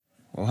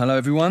Well, hello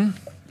everyone.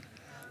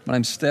 My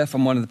name's Steph.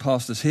 I'm one of the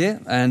pastors here,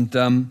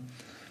 and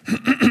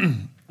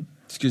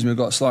excuse me, I've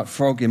got a slight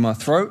frog in my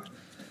throat.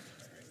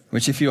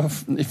 Which, if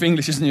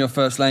English isn't your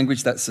first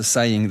language, that's a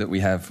saying that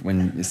we have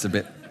when it's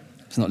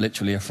not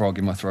literally a frog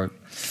in my throat.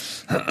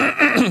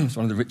 It's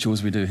one of the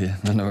rituals we do here.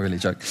 No, really,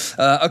 joke.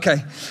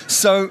 Okay,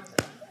 so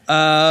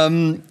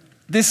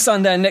this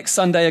Sunday and next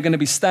Sunday are going to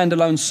be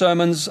standalone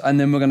sermons, and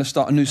then we're going to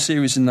start a new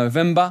series in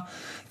November.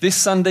 This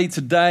Sunday,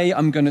 today,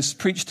 I'm going to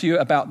preach to you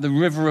about the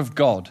river of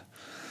God.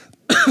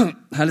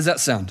 How does that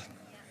sound?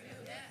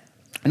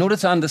 In order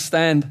to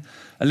understand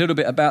a little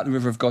bit about the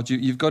river of God,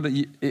 you've got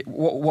to.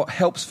 What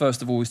helps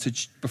first of all is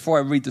to, before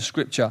I read the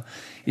scripture,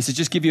 is to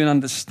just give you an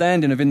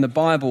understanding of in the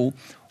Bible,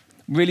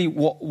 really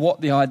what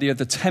the idea of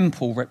the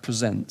temple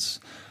represents.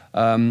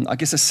 I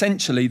guess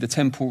essentially the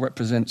temple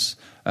represents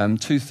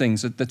two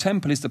things. The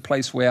temple is the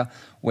place where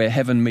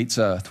heaven meets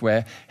earth,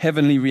 where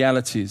heavenly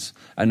realities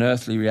and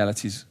earthly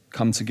realities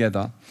come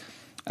together.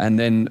 And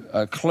then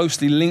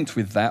closely linked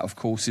with that, of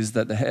course, is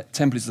that the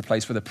temple is the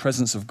place where the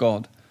presence of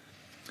God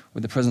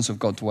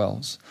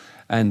dwells.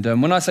 And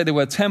when I say the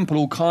word temple,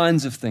 all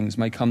kinds of things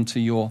may come to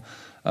your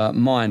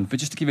mind. But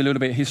just to give you a little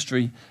bit of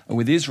history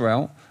with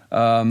Israel,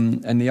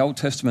 in the Old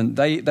Testament,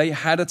 they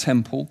had a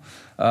temple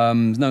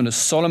known as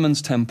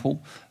Solomon's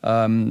Temple.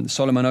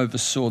 Solomon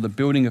oversaw the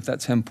building of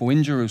that temple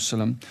in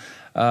Jerusalem.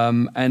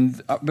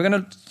 And we're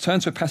going to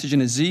turn to a passage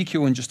in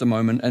Ezekiel in just a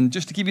moment. And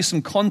just to give you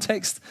some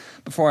context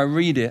before I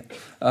read it,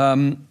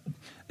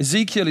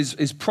 Ezekiel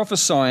is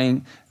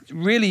prophesying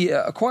really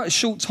quite a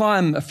short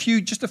time,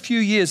 just a few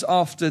years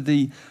after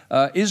the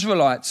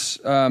Israelites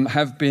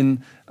have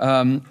been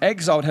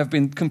exiled, have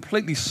been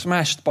completely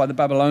smashed by the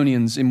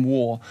Babylonians in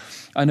war,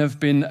 and have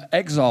been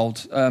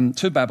exiled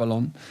to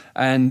Babylon.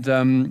 And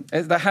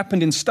that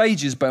happened in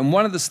stages, but in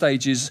one of the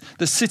stages,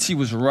 the city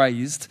was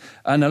razed,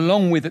 and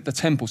along with it, the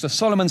temple. So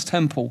Solomon's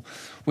Temple,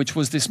 which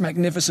was this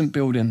magnificent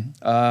building,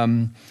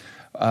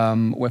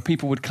 where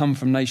people would come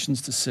from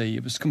nations to see.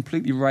 It was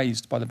completely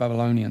razed by the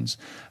Babylonians.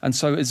 And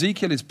so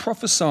Ezekiel is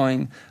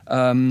prophesying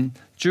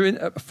during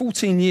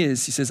 14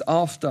 years, he says,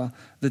 after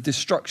the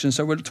destruction.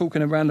 So we're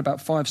talking around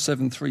about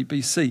 573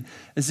 BC.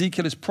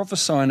 Ezekiel is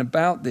prophesying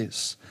about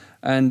this.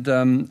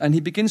 And he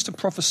begins to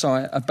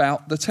prophesy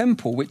about the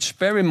temple, which,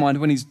 bear in mind,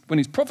 when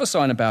he's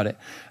prophesying about it,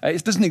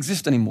 it doesn't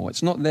exist anymore.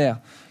 It's not there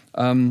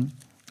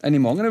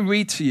anymore. I'm going to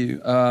read to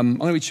you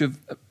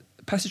a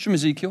passage from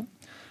Ezekiel,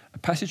 a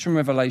passage from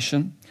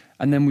Revelation,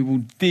 and then we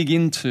will dig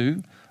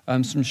into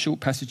some short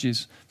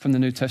passages from the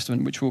New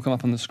Testament, which will come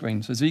up on the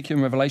screen. So Ezekiel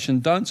and Revelation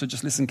don't, so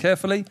just listen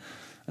carefully,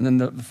 and then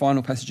the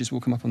final passages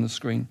will come up on the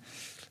screen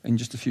in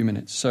just a few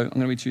minutes. So I'm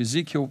going to read to you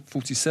Ezekiel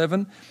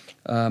 47,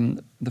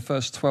 the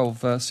first 12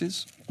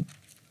 verses.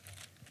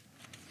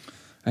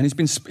 And he's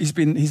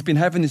been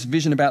having this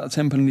vision about the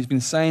temple, and he's been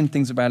saying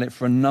things about it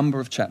for a number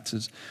of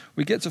chapters.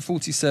 We get to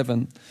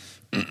 47,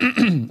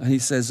 and he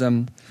says,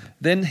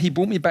 then he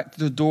brought me back to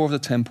the door of the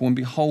temple, and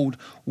behold,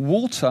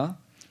 water,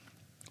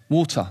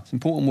 it's an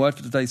important word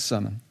for today's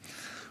sermon,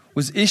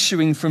 was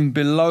issuing from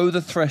below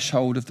the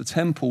threshold of the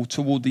temple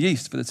toward the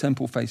east, for the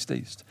temple faced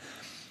east.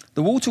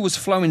 The water was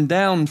flowing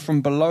down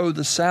from below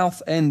the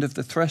south end of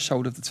the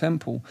threshold of the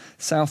temple,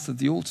 south of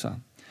the altar.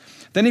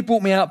 Then he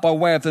brought me out by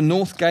way of the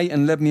north gate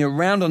and led me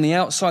around on the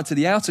outside to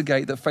the outer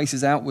gate that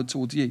faces outward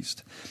toward the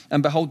east.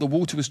 And behold, the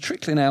water was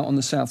trickling out on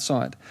the south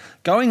side.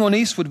 Going on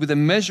eastward with a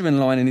measuring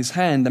line in his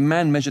hand, the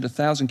man measured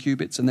 1,000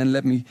 cubits and then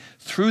led me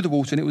through the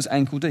water, and it was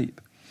ankle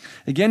deep.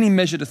 Again he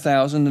measured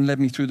 1,000 and led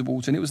me through the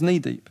water, and it was knee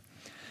deep.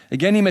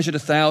 Again he measured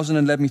 1,000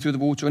 and led me through the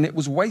water, and it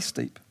was waist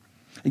deep.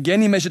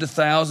 Again he measured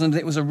 1,000, and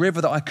it was a river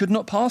that I could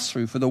not pass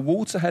through, for the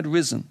water had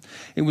risen.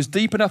 It was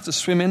deep enough to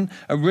swim in,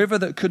 a river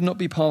that could not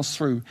be passed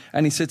through.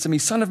 And he said to me,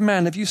 Son of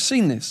man, have you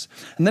seen this?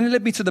 And then he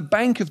led me to the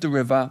bank of the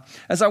river.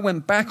 As I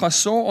went back, I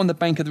saw on the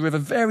bank of the river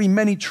very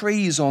many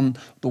trees on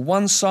the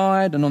one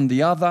side and on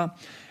the other.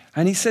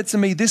 And he said to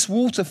me, this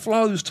water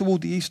flows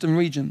toward the eastern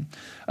region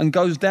and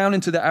goes down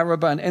into the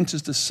Arabah and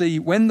enters the sea.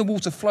 When the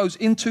water flows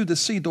into the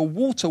sea, the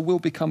water will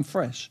become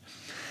fresh.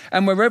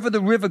 And wherever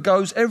the river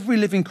goes, every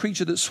living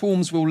creature that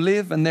swarms will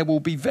live, and there will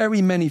be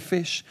very many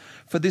fish,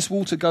 for this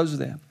water goes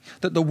there,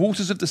 that the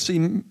waters of the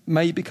sea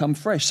may become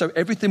fresh. So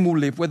everything will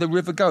live where the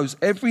river goes.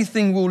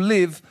 Everything will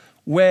live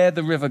where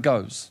the river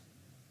goes.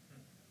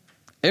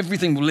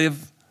 Everything will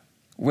live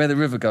where the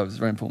river goes.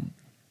 Very important.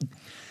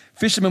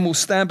 Fishermen will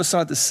stand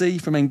beside the sea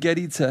from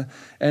En-Gedi to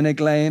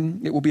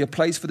En-Eglaim. It will be a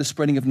place for the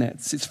spreading of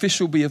nets. Its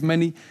fish will be of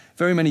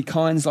very many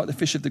kinds, like the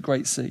fish of the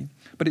great sea.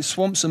 But its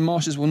swamps and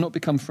marshes will not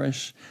become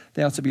fresh.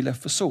 They are to be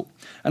left for salt.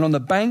 And on the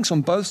banks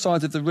on both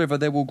sides of the river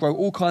there will grow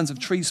all kinds of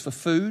trees for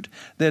food.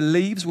 Their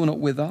leaves will not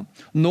wither,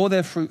 nor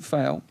their fruit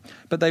fail,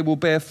 but they will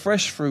bear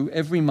fresh fruit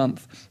every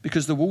month,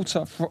 because the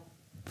water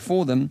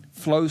for them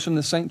flows from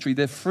the sanctuary.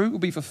 Their fruit will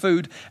be for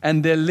food,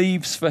 and their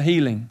leaves for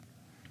healing.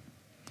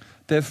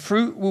 Their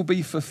fruit will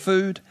be for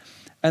food,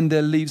 and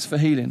their leaves for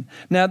healing.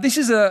 Now, this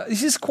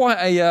is quite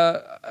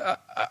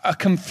a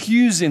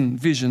confusing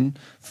vision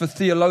for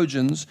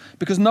theologians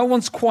because no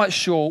one's quite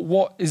sure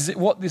what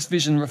this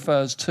vision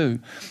refers to.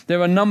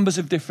 There are numbers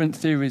of different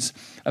theories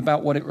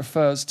about what it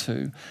refers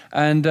to,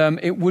 and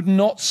it would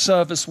not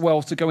serve us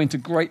well to go into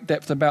great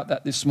depth about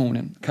that this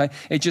morning. Okay,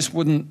 it just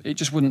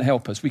wouldn't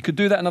help us. We could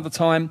do that another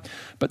time,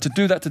 but to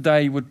do that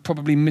today would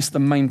probably miss the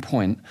main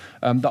point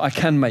that I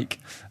can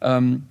make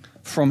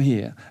from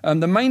here.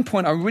 The main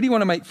point I really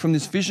want to make from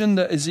this vision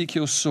that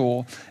Ezekiel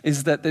saw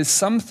is that there's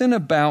something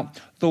about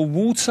the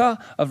water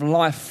of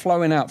life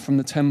flowing out from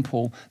the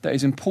temple that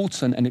is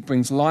important, and it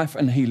brings life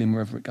and healing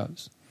wherever it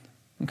goes.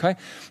 Okay?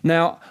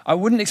 Now, I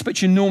wouldn't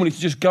expect you normally to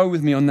just go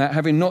with me on that,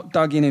 having not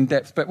dug in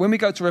depth, but when we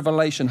go to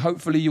Revelation,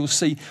 hopefully you'll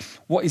see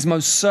what is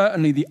most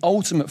certainly the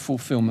ultimate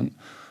fulfillment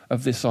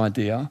of this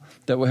idea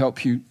that will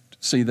help you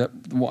see that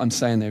what I'm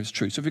saying there is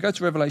true. So if we go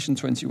to Revelation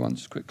 21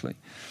 just quickly,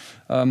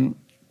 and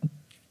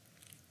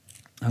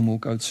we'll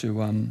go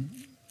to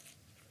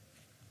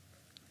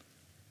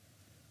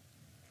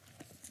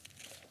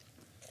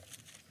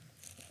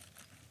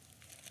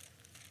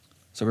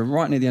so we're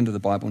right near the end of the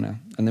Bible now.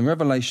 And then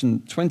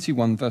Revelation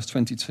 21, verse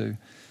 22.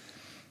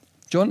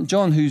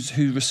 John,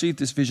 who received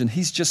this vision,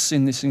 he's just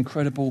seen this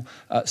incredible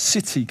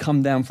city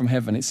come down from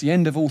heaven. It's the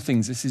end of all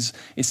things.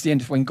 It's the end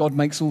of when God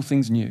makes all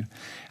things new.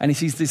 And he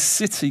sees this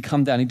city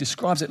come down. He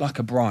describes it like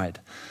a bride.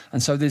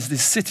 And so there's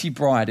this city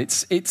bride.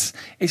 It's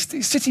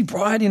the city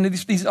bride. You know,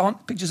 these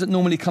aren't pictures that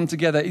normally come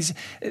together.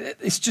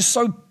 It's just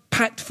so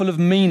packed full of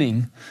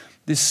meaning.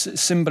 This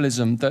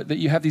symbolism that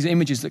you have these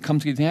images that come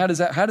together.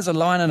 How does a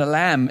lion and a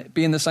lamb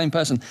be in the same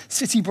person?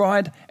 City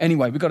bride.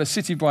 Anyway, we've got a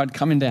city bride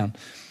coming down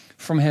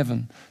from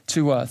heaven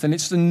to earth. And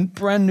it's the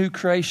brand new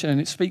creation, and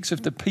it speaks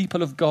of the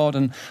people of God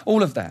and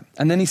all of that.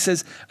 And then he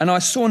says, and I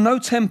saw no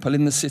temple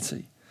in the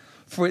city,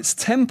 for its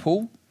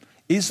temple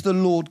is the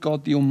Lord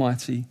God the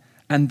Almighty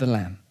and the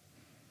Lamb.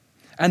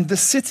 And the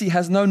city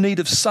has no need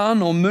of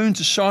sun or moon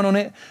to shine on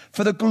it,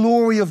 for the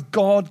glory of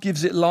God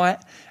gives it light,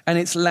 and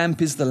its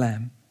lamp is the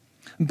Lamb.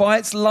 By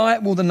its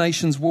light will the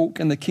nations walk,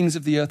 and the kings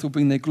of the earth will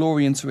bring their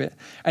glory into it,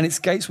 and its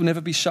gates will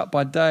never be shut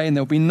by day, and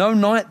there will be no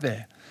night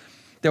there.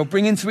 They'll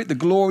bring into it the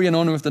glory and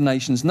honor of the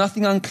nations.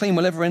 Nothing unclean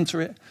will ever enter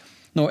it,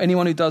 nor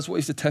anyone who does what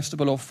is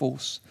detestable or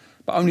false,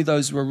 but only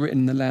those who are written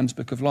in the Lamb's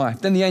book of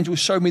life. Then the angel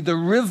showed me the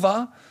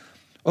river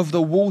of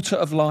the water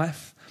of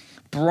life,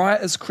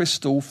 bright as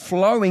crystal,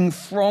 flowing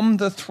from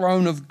the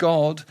throne of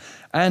God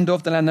and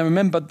of the Lamb. Now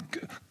remember,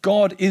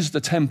 God is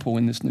the temple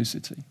in this new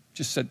city.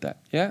 Just said that,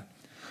 yeah?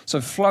 So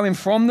flowing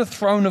from the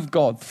throne of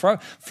God,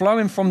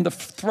 flowing from the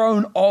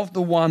throne of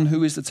the one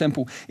who is the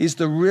temple, is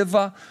the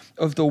river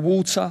of the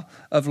water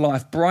of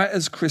life, bright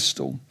as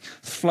crystal,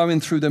 flowing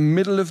through the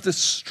middle of the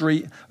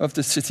street of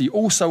the city.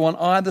 Also on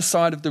either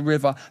side of the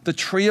river, the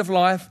tree of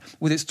life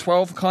with its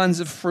 12 kinds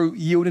of fruit,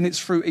 yielding its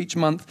fruit each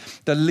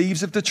month. The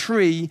leaves of the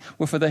tree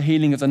were for the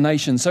healing of the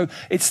nation. So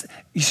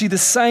you see the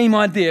same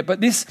idea, but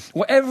this,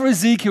 whatever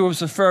Ezekiel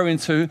was referring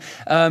to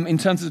in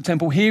terms of the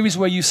temple, here is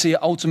where you see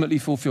it ultimately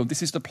fulfilled.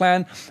 This is the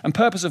plan and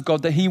purpose of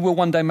God, that he will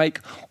one day make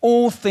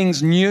all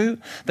things new,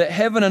 that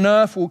heaven and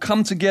earth will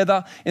come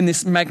together in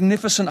this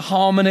magnificent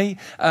harmony,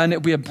 and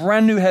it'll be a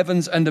brand new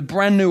heavens and a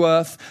brand new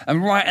earth,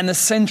 and right in the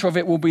center of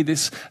it will be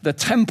the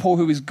temple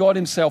who is God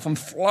himself, and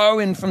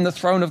flowing from the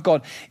throne of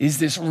God is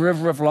this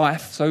river of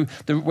life. So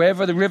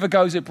wherever the river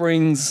goes, it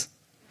brings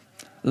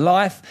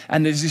life,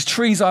 and there's these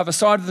trees either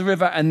side of the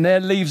river, and their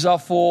leaves are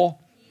for.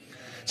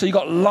 So you've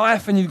got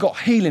life and you've got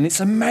healing.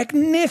 It's a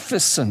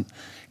magnificent,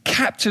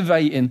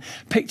 captivating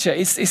picture.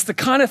 It's the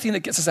kind of thing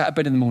that gets us out of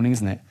bed in the morning,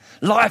 isn't it?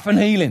 Life and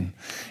healing.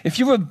 If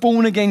you're a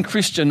born-again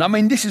Christian, I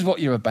mean, this is what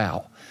you're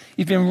about.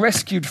 You've been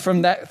rescued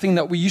from that thing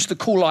that we used to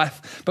call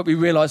life, but we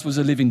realized was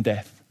a living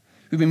death.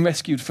 We've been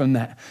rescued from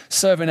that,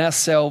 serving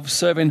ourselves,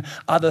 serving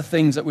other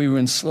things that we were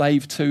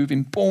enslaved to. We've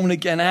been born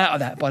again out of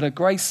that by the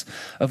grace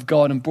of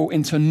God and brought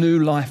into new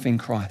life in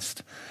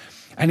Christ.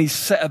 And he's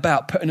set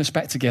about putting us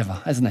back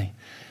together, hasn't he?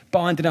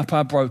 Binding up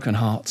our broken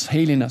hearts,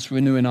 healing us,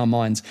 renewing our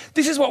minds.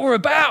 This is what we're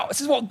about. This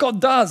is what God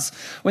does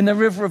when the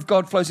river of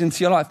God flows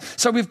into your life.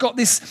 So we've got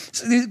this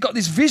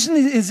vision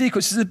in Ezekiel.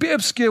 This is a bit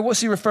obscure. What's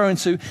he referring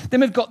to? Then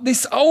we've got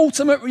this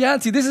ultimate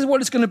reality. This is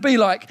what it's going to be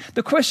like.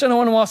 The question I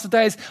want to ask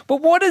today is, but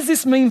what does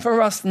this mean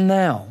for us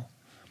now?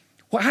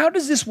 Well, how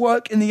does this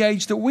work in the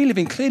age that we live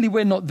in? Clearly,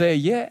 we're not there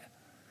yet.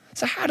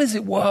 So how does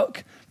it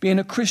work being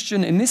a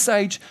Christian in this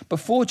age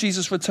before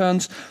Jesus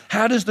returns?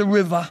 How does the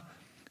river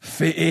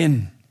fit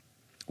in?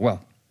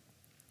 Well,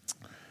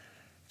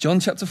 John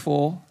chapter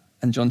 4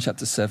 and John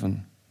chapter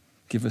 7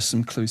 give us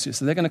some clues here.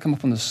 So they're going to come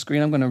up on the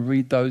screen. I'm going to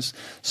read those.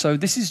 So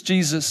this is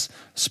Jesus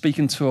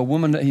speaking to a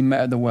woman that he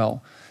met at the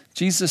well.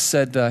 Jesus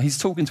said, he's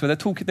talking to her.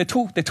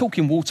 They're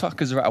talking water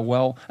because they're at a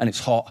well and it's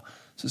hot.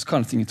 So it's the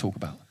kind of thing you talk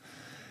about.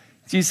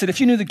 Jesus said,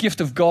 if you knew the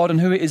gift of God and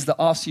who it is that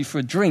asks you for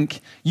a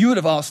drink, you would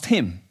have asked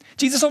him.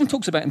 Jesus often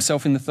talks about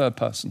himself in the third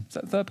person. Is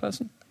that the third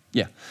person?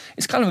 Yeah,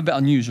 it's kind of a bit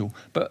unusual,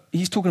 but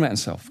he's talking about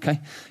himself,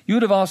 okay? You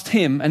would have asked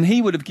him, and he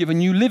would have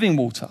given you living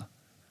water.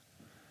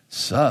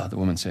 Sir, the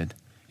woman said,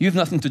 You have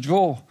nothing to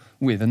draw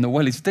with, and the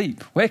well is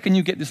deep. Where can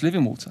you get this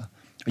living water?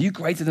 Are you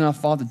greater than our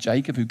father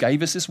Jacob, who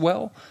gave us this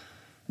well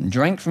and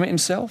drank from it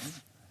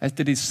himself, as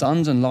did his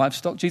sons and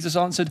livestock? Jesus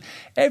answered,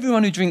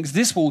 everyone who drinks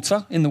this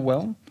water in the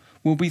well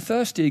will be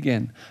thirsty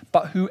again.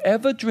 But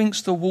whoever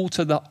drinks the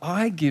water that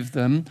I give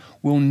them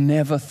will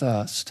never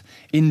thirst.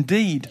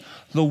 Indeed,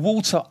 the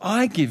water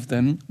I give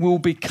them will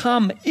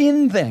become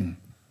in them.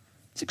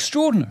 It's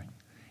extraordinary.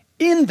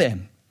 In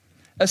them,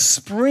 a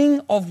spring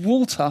of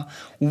water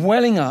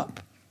welling up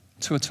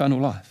to eternal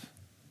life.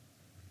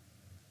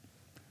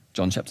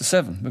 John chapter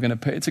 7, we're going to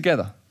put it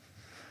together.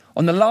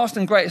 On the last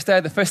and greatest day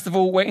of the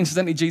festival, where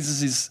incidentally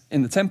Jesus is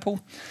in the temple,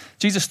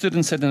 Jesus stood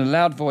and said in a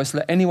loud voice,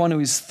 let anyone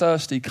who is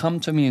thirsty come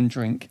to me and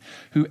drink.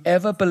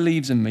 Whoever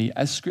believes in me,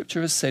 as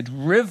scripture has said,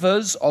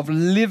 rivers of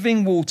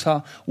living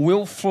water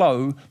will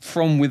flow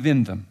from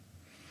within them.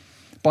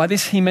 By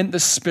this he meant the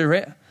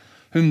Spirit,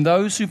 whom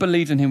those who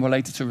believed in him were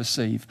later to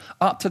receive.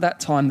 Up to that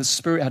time, the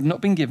Spirit had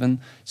not been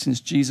given, since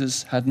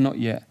Jesus had not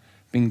yet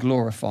been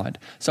glorified.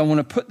 So I want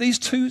to put these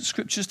two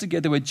scriptures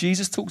together where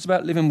Jesus talks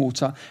about living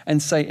water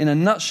and say, in a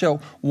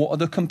nutshell, what are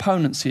the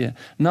components here?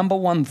 Number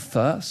one,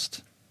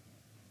 thirst.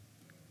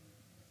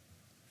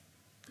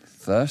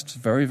 Thirst,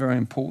 very, very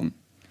important.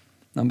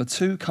 Number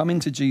two, coming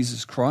to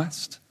Jesus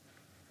Christ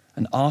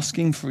and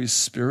asking for his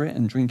Spirit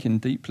and drinking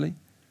deeply.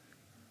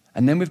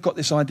 And then we've got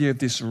this idea of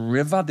this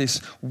river, this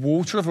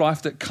water of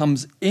life that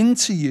comes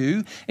into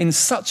you in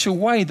such a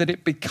way that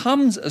it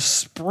becomes a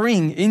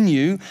spring in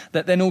you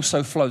that then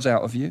also flows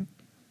out of you,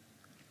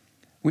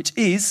 which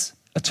is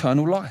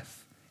eternal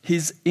life.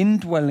 His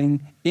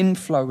indwelling,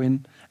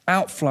 inflowing,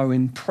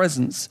 outflowing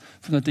presence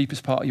from the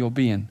deepest part of your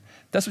being.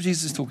 That's what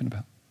Jesus is talking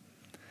about.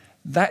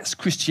 That's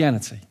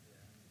Christianity.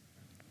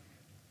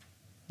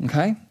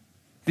 Okay?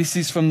 This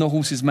is from the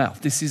horse's mouth.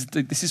 This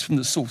is from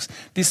the source.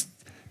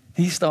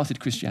 He started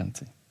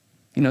Christianity.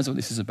 He knows what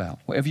this is about.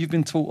 Whatever you've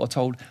been taught or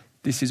told,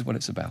 this is what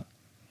it's about.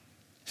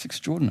 It's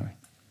extraordinary.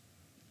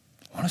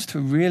 I want us to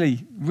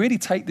really, really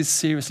take this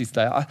seriously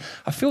today.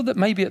 I feel that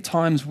maybe at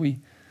times we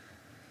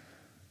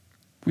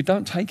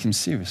don't take him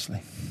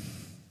seriously.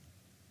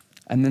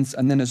 And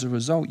then as a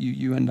result,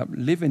 you end up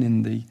living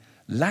in the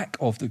lack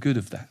of the good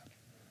of that.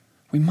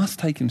 We must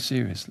take him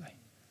seriously.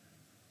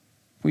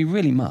 We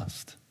really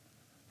must.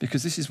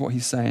 Because this is what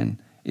he's saying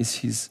is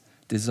his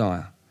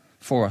desire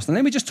for us. And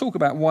let me just talk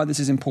about why this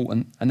is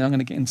important, and then I'm going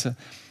to get into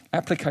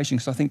application,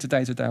 because I think today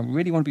is a day I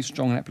really want to be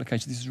strong in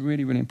application. This is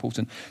really, really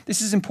important.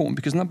 This is important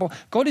because, number one,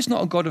 God is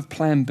not a God of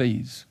plan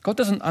Bs. God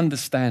doesn't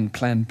understand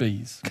plan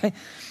Bs, okay?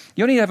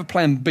 You only have a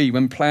plan B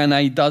when plan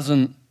A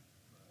doesn't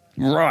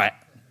right.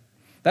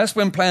 That's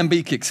when plan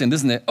B kicks in,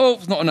 doesn't it? Oh,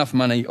 it's not enough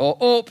money. Or,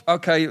 oh,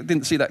 okay,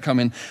 didn't see that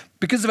coming.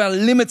 Because of our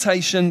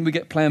limitation, we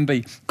get plan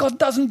B. God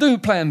doesn't do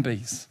plan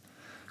Bs.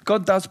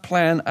 God does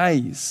plan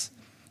As.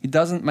 He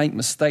doesn't make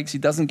mistakes. He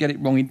doesn't get it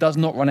wrong. He does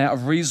not run out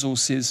of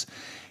resources.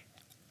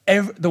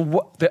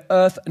 The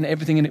earth and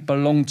everything in it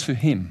belong to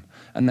him.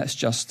 And that's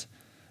just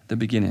the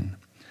beginning.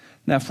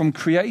 Now, from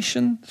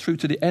creation through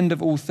to the end of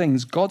all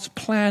things, God's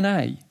plan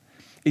A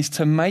is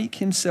to make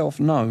himself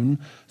known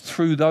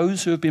through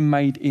those who have been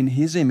made in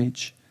his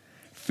image,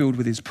 filled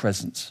with his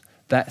presence.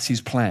 That's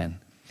his plan.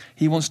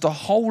 He wants the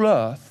whole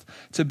earth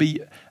to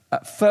be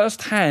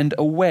first-hand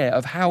aware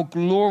of how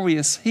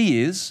glorious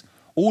he is,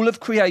 all of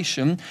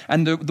creation,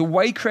 and the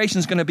way creation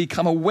is going to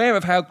become aware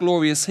of how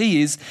glorious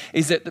he is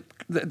that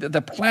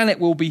the planet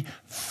will be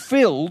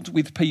filled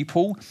with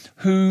people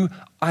who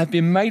have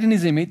been made in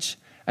his image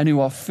and who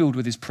are filled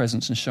with his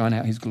presence and shine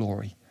out his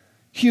glory.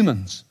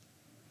 Humans.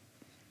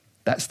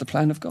 That's the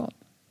plan of God.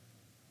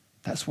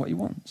 That's what he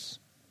wants.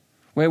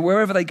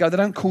 Wherever they go, they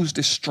don't cause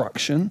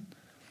destruction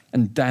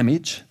and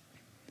damage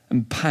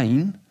and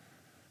pain,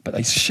 but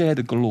they share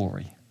the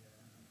glory.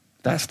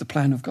 That's the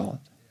plan of God.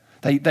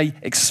 They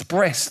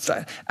express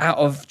out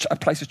of a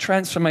place of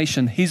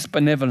transformation his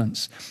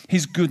benevolence,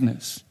 his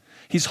goodness,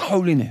 his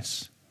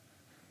holiness,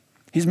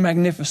 his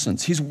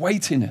magnificence, his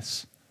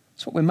weightiness.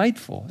 That's what we're made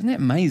for. Isn't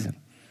that amazing?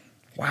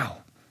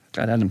 Wow.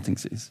 Glad Adam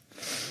thinks it is.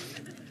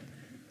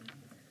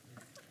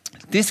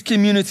 This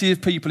community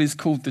of people is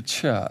called the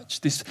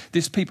church.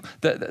 This people,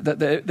 that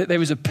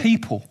there is a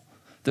people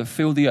that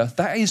fill the earth.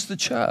 That is the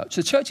church.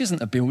 The church isn't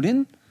a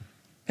building.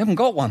 We haven't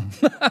got one.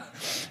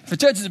 If the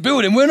church is a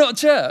building, we're not a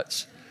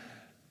church.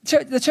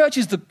 The church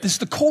is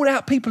the called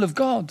out people of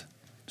God.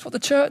 That's what the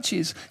church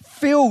is.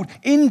 Filled,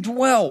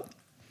 indwelt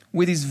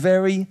with his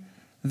very,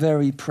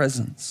 very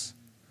presence.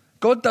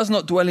 God does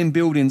not dwell in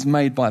buildings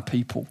made by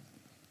people.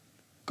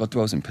 God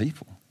dwells in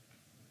people.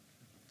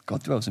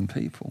 God dwells in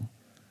people.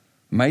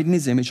 Made in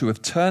his image, who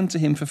have turned to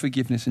him for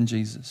forgiveness in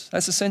Jesus.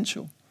 That's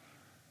essential.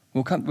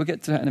 We'll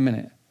get to that in a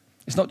minute.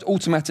 It's not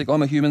automatic,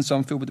 I'm a human, so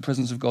I'm filled with the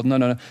presence of God.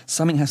 No.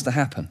 Something has to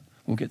happen.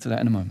 We'll get to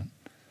that in a moment.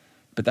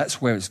 But that's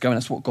where it's going.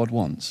 That's what God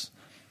wants.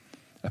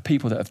 A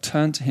people that have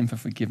turned to him for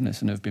forgiveness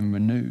and have been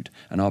renewed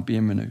and are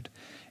being renewed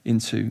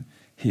into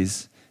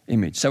his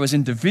image. So as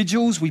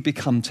individuals, we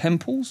become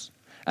temples.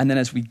 And then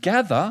as we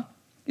gather,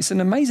 it's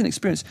an amazing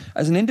experience.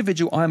 As an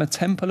individual, I am a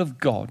temple of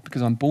God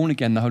because I'm born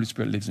again. The Holy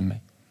Spirit lives in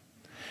me.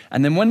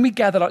 And then when we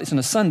gather like this on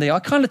a Sunday, I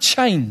kind of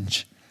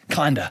change,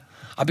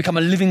 I become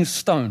a living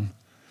stone,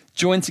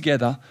 joined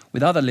together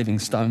with other living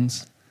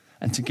stones,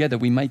 and together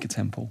we make a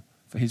temple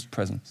for his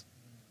presence.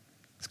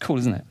 It's cool,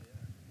 isn't it?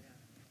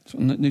 That's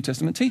what the New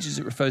Testament teaches.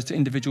 It refers to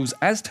individuals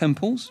as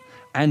temples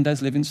and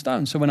as living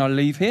stones. So when I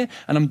leave here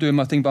and I'm doing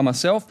my thing by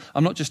myself,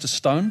 I'm not just a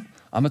stone,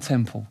 I'm a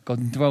temple. God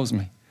indwells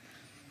me.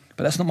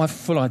 But that's not my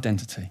full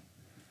identity.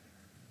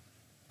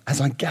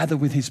 As I gather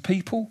with his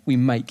people, we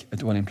make a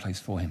dwelling place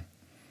for him.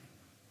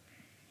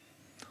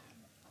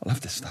 I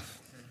love this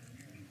stuff.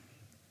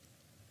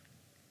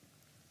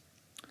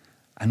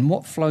 And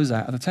what flows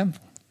out of the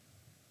temple?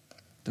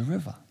 The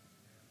river.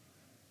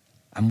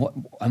 And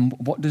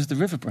what does the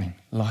river bring?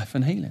 Life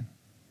and healing.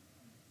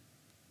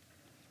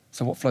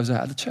 So what flows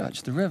out of the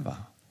church? The river.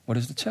 What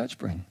does the church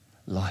bring?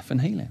 Life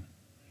and healing.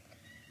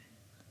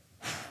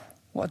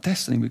 What a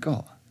destiny we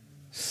got.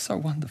 So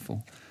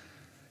wonderful.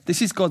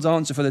 This is God's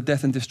answer for the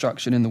death and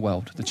destruction in the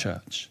world, the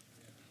church.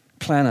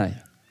 Plan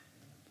A.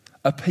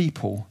 A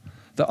people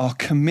that are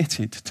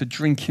committed to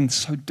drinking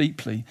so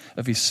deeply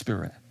of his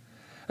spirit.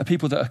 A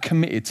people that are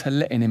committed to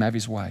letting him have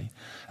his way.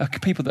 A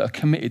people that are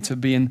committed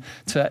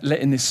to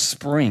letting this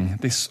spring,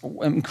 this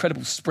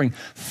incredible spring,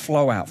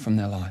 flow out from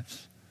their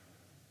lives.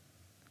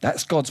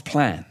 That's God's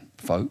plan,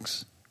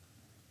 folks.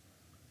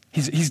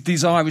 His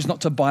desire is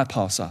not to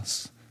bypass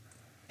us.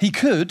 He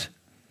could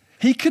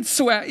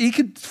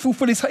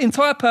fulfill his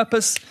entire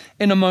purpose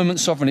in a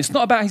moment sovereign. It's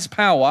not about his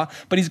power,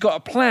 but he's got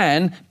a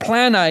plan.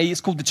 Plan A,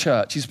 it's called the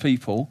church, his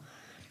people.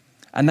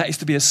 And that is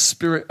to be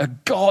a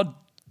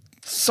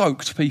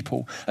God-soaked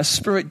people, a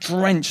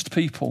spirit-drenched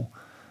people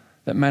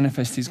that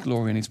manifest his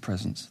glory and his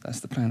presence.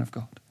 That's the plan of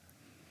God.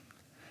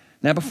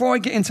 Now, before I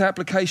get into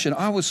application,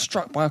 I was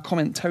struck by a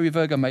comment Terry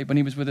Verga made when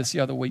he was with us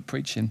the other week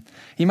preaching.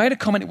 He made a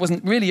comment, it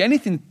wasn't really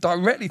anything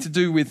directly to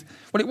do with,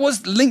 well, it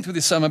was linked with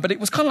this sermon, but it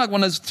was kind of like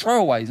one of those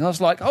throwaways. And I was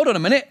like, hold on a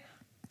minute.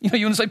 You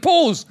want to say,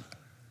 pause.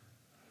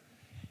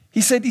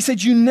 He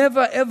said, you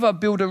never ever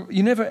build a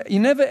river.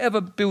 You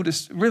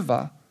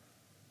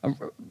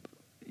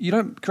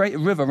don't create a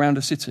river around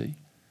a city.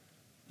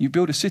 You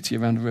build a city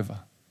around a river.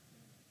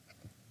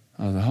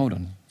 I was like, hold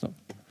on. Stop.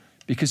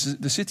 Because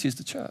the city is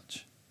the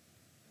church.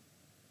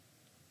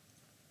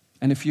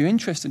 And if you're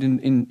interested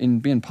in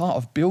being part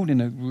of building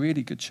a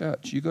really good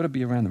church, you've got to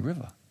be around the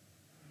river.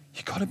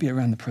 You've got to be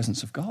around the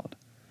presence of God.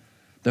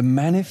 The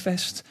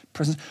manifest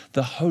presence,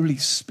 the Holy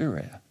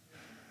Spirit.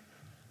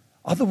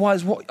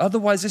 Otherwise,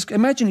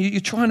 imagine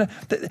you're trying to,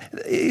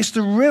 it's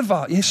the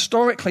river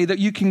historically that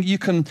you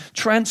can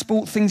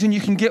transport things and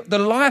you can get, the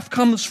life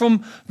comes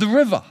from the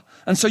river.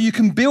 And so you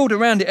can build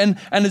around it. And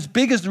as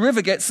big as the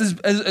river gets,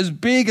 as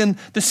big and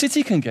the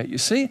city can get, you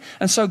see?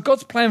 And so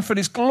God's plan for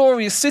this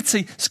glorious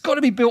city, it's got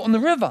to be built on the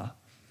river.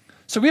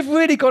 So we've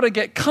really got to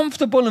get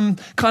comfortable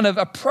and kind of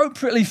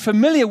appropriately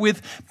familiar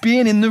with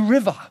being in the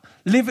river,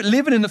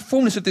 living in the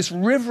fullness of this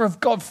river of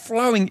God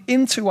flowing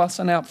into us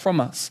and out from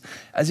us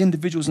as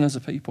individuals and as a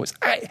people.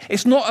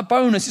 It's not a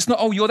bonus. It's not,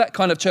 oh, you're that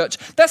kind of church.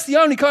 That's the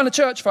only kind of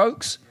church,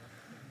 folks.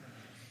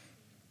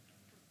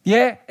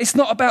 Yeah, it's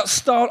not about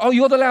style. Oh,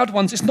 you're the loud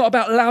ones. It's not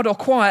about loud or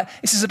quiet.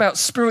 This is about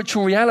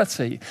spiritual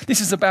reality. This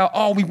is about,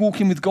 are we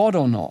walking with God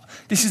or not?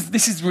 This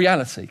is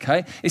reality,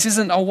 okay? This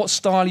isn't, oh, what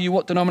style are you,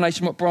 what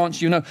denomination, what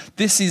branch,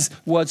 This is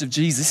words of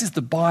Jesus. This is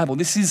the Bible.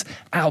 This is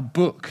our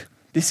book.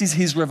 This is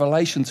his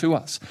revelation to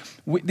us.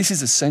 This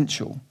is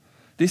essential.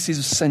 This is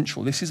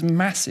essential. This is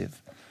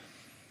massive.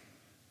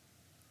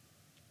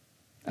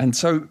 And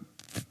so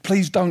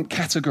please don't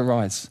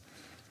categorize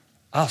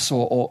us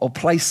or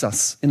place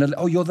us in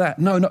oh, you're that.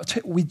 No,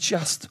 we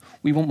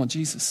want what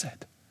Jesus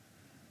said.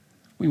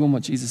 We want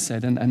what Jesus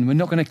said. And we're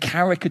not going to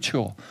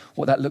caricature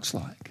what that looks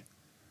like.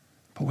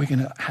 But we're going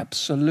to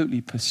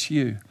absolutely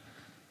pursue.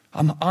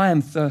 I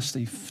am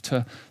thirsty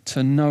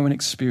to know and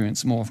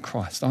experience more of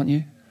Christ, aren't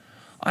you?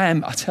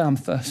 I'm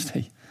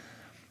thirsty.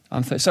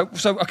 I'm thirsty.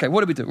 So, okay,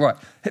 what do we do? Right.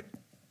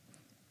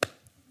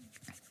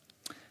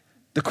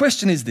 The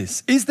question is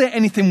this. Is there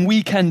anything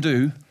we can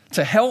do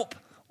to help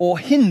or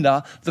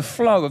hinder the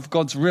flow of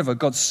God's river,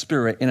 God's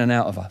Spirit in and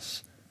out of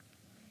us?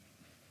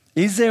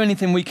 Is there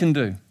anything we can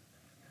do?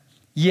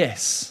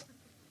 Yes.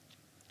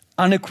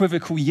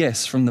 Unequivocal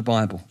yes from the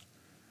Bible.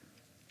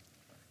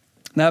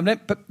 Now,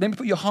 let me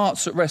put your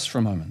hearts at rest for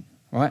a moment,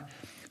 right?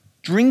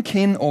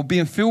 Drinking or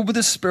being filled with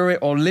the Spirit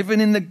or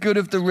living in the good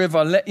of the river,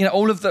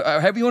 all of the,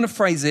 however you want to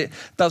phrase it,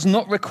 does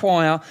not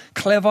require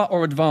clever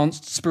or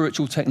advanced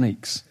spiritual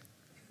techniques.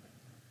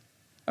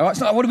 All right,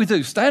 so what do we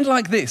do? Stand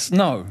like this?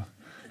 No.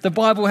 The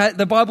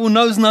Bible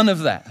knows none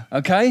of that,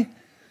 okay?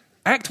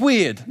 Act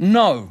weird?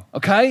 No,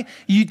 okay?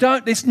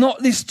 It's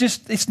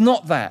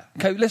not that,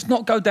 okay? Let's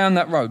not go down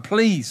that road,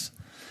 please.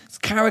 It's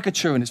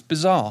caricature and it's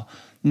bizarre.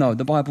 No,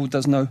 the Bible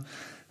does know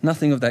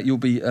nothing of that. You'll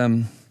be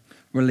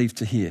relieved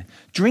to hear.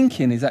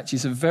 Drinking is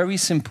actually a very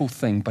simple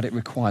thing, but it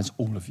requires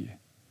all of you.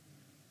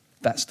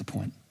 That's the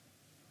point.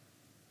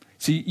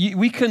 So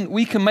we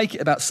can make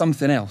it about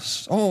something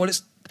else. Oh,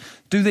 let's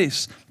do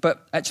this.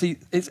 But actually,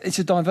 it's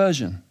a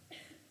diversion.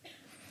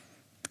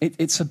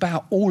 It's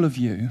about all of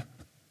you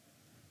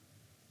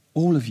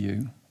all of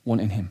you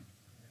wanting him.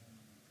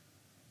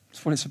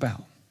 That's what it's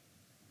about.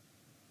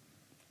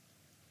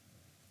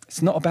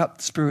 It's not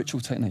about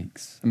spiritual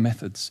techniques and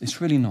methods. It's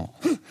really not.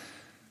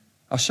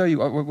 I'll show you.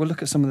 We'll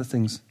look at some of the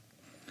things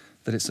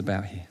that it's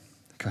about here.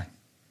 Okay.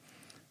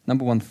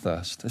 Number one,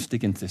 thirst. Let's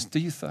dig into this. Do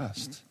you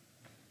thirst?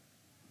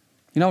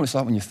 You know what it's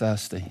like when you're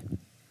thirsty?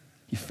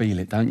 You feel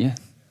it, don't you?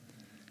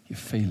 You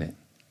feel it.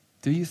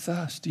 Do you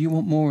thirst? Do you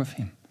want more of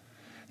him?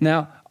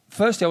 Now,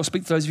 firstly, I will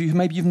speak to those of you who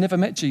maybe you've never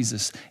met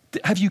Jesus.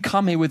 Have you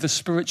come here with a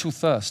spiritual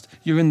thirst?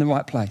 You're in the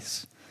right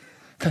place.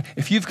 Okay.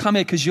 If you've come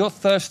here because you're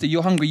thirsty,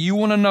 you're hungry, you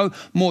want to know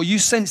more, you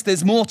sense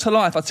there's more to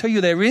life, I tell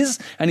you there is,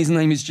 and his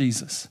name is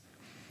Jesus.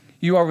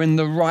 You are in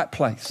the right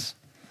place.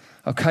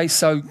 Okay,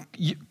 so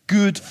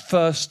good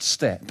first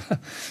step,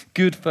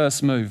 good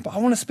first move. But I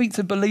want to speak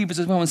to believers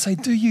as well and say,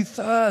 do you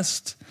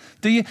thirst?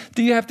 Do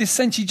you have this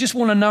sense you just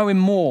want to know him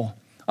more?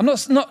 I'm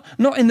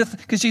not in the,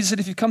 because Jesus said,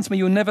 if you come to me,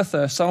 you'll never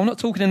thirst. So I'm not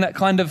talking in that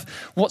kind of,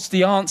 what's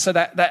the answer,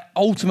 that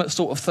ultimate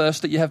sort of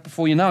thirst that you have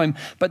before you know him,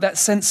 but that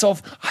sense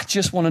of, I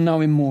just want to know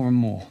him more and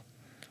more.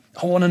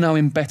 I want to know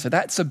him better.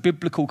 That's a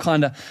biblical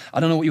kind of, I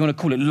don't know what you want to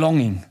call it,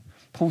 longing.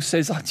 Paul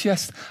says, I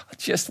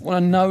just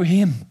want to know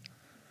him.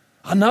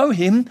 I know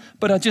him,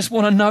 but I just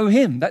want to know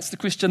him. That's the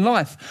Christian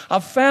life.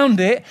 I've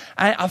found it,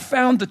 and I've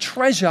found the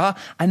treasure,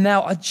 and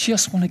now I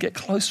just want to get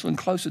closer and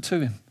closer to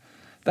him.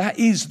 That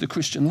is the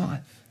Christian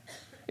life.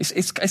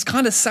 It's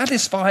kind of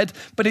satisfied,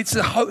 but it's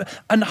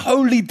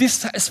wholly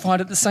dissatisfied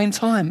at the same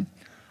time.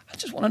 I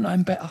just want to know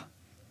him better,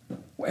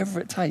 whatever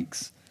it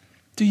takes.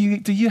 Do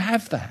you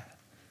have that?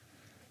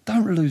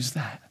 Don't lose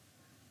that.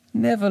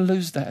 Never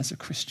lose that as a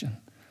Christian.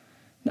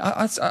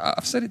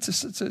 I've said it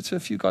to a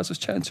few guys I was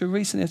chatting to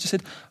recently. I just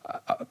said,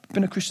 I've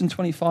been a Christian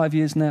 25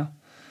 years now.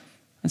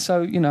 And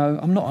so,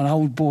 I'm not an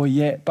old boy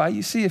yet, but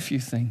you see a few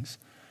things.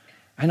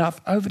 And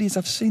over the years,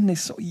 I've seen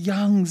these sort of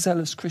young,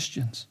 zealous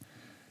Christians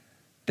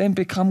then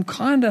become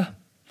kind of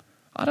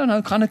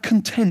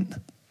content.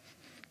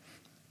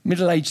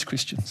 Middle-aged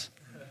Christians.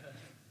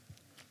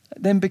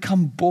 Then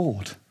become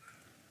bored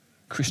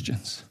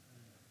Christians.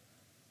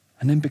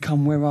 And then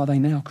become, where are they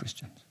now,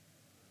 Christians?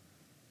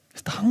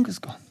 It's the hunger's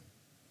gone.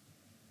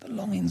 The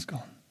longing's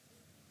gone.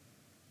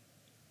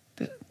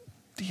 Do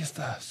you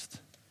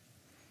thirst?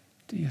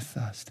 Do you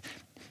thirst?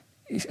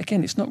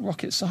 It's not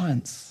rocket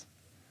science.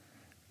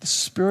 The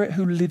Spirit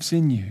who lives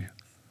in you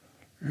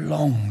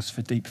longs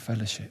for deep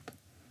fellowship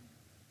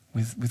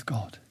with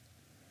God.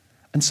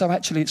 And so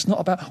actually it's not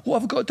about,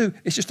 what have I got to do?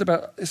 It's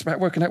about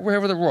working out,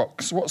 where are the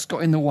rocks? What's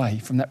got in the way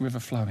from that river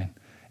flowing?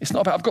 It's not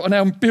about, I've got to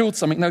now build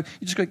something. No,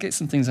 you just got to get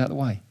some things out of the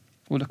way.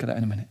 We'll look at that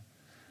in a minute.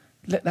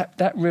 Let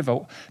that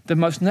river, the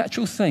most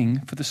natural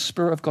thing for the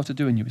Spirit of God to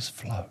do in you is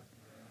flow.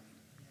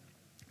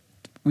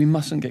 We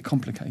mustn't get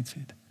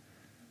complicated.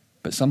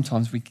 But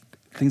sometimes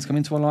things come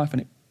into our life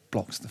and it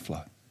blocks the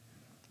flow.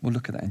 We'll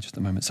look at that in just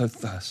a moment. So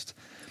thirst.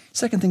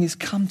 Second thing is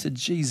come to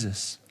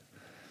Jesus.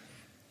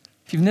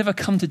 If you've never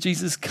come to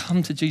Jesus,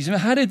 come to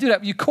Jesus. How do you do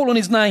that? You call on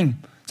his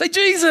name. Say,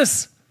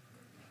 Jesus.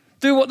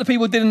 Do what the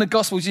people did in the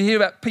Gospels. You hear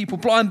about people,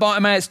 blind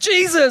Bartimaeus,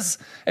 Jesus.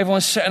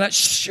 Everyone's shouting out,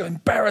 shh, you're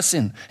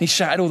embarrassing. He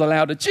shouted all the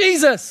louder,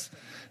 Jesus.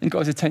 And got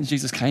his attention.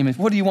 Jesus came in.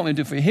 What do you want me to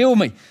do for you? Heal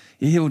me.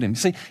 He healed him.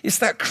 See, it's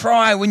that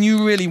cry when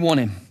you really want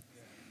him.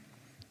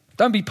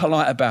 Don't be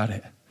polite about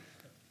it.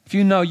 If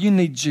you know you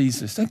need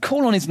Jesus, then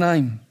call on his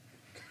name.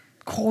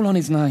 Call on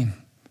his name.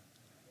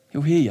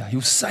 He'll hear you.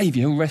 He'll save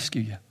you. He'll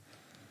rescue you.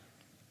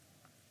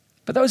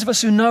 But those of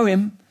us who know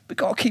him, we've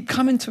got to keep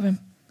coming to him.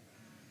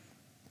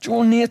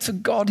 Draw near to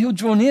God. He'll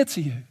draw near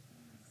to you.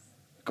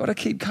 Got to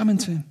keep coming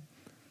to him.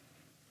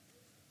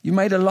 You're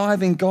made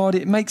alive in God.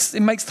 It makes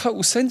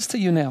total sense to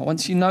you now.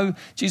 Once you know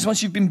Jesus,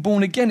 once you've been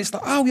born again, it's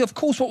like, oh, yeah, of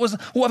course, what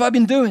have I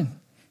been doing?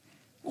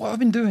 What have I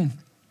been doing?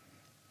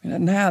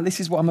 Now this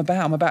is what I'm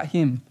about. I'm about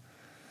him.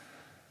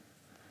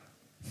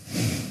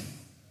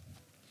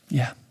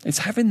 Yeah, it's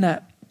having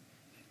that.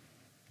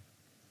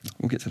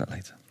 We'll get to that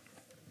later.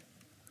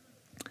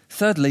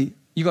 Thirdly,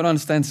 you've got to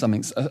understand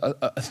something,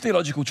 a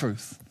theological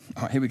truth.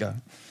 All right, here we go.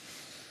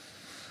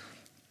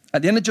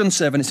 At the end of John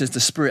 7, it says the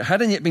Spirit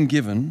hadn't yet been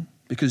given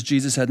because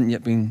Jesus hadn't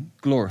yet been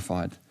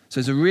glorified. So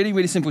it's a really,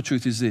 really simple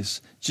truth is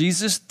this.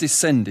 Jesus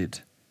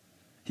descended.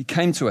 He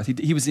came to earth.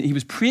 He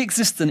was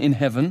pre-existent in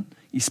heaven.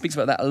 He speaks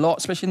about that a lot,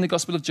 especially in the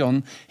Gospel of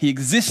John. He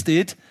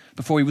existed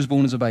before he was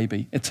born as a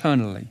baby,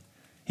 eternally.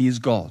 He is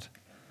God.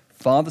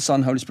 Father,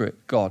 Son, Holy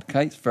Spirit, God.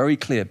 Okay, it's very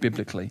clear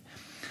biblically.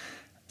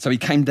 So he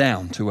came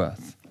down to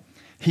earth.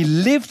 He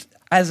lived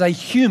as a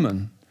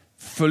human,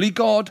 fully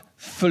God,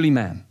 fully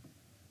man.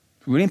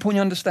 Really important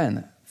you understand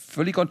that.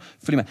 Fully God,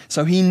 fully man.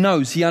 So he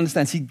knows, he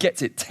understands, he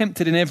gets it,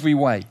 tempted in every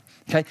way.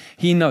 Okay,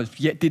 he knows,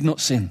 yet did not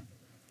sin.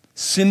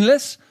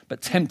 Sinless,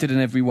 but tempted in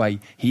every way.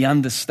 He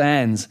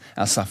understands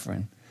our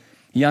suffering.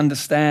 He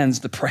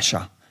understands the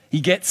pressure. He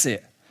gets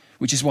it,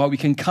 which is why we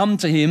can come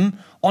to him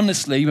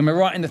honestly when we're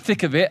right in the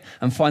thick of it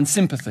and find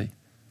sympathy,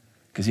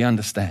 because he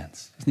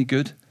understands. Isn't he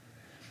good?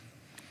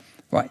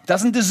 Right,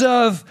 doesn't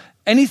deserve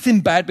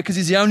anything bad because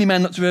he's the only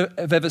man not to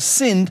have ever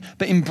sinned,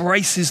 but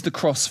embraces the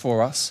cross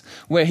for us,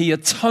 where he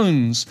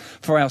atones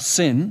for our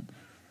sin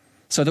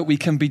so that we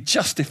can be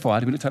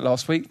justified. We looked at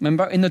last week,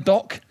 remember, in the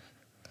dock?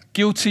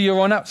 Guilty, Your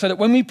Honour. So that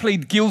when we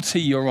plead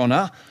guilty, Your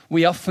Honour,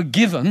 we are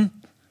forgiven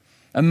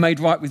and made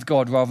right with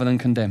God rather than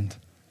condemned.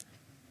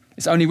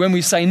 It's only when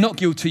we say not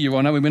guilty, Your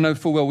Honour, when we know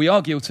full well we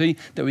are guilty,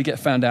 that we get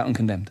found out and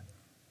condemned.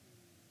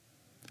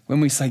 When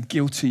we say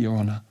guilty, Your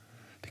Honour,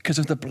 because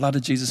of the blood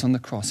of Jesus on the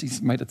cross,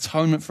 he's made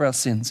atonement for our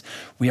sins.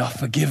 We are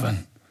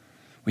forgiven.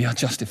 We are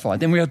justified.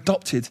 Then we are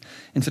adopted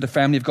into the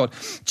family of God.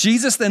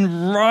 Jesus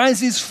then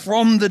rises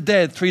from the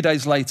dead 3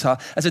 days later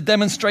as a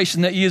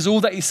demonstration that he is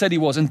all that he said he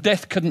was, and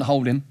death couldn't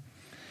hold him.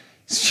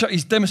 He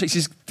demonstrates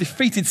he's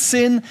defeated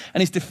sin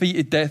and he's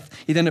defeated death.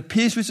 He then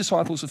appears to his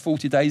disciples for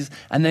 40 days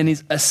and then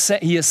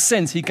he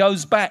ascends. He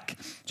goes back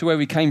to where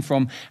he came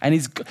from and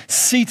he's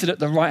seated at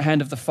the right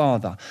hand of the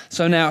Father.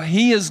 So now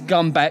he has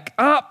gone back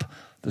up.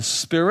 The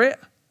Spirit,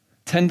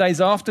 10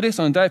 days after this,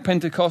 on the day of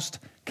Pentecost,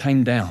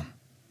 came down.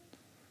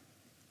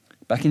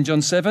 Back in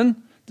John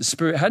 7, the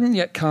Spirit hadn't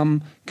yet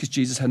come because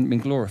Jesus hadn't been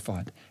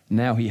glorified.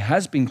 Now he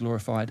has been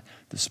glorified,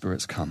 the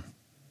Spirit's come.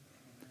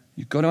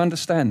 You've got to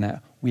understand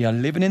that. We are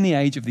living in the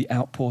age of the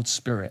outpoured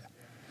Spirit.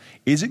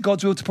 Is it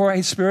God's will to pour out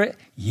his Spirit?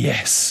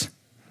 Yes.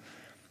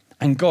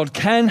 And God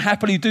can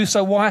happily do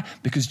so. Why?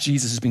 Because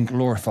Jesus has been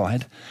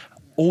glorified.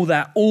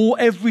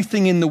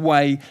 Everything in the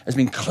way has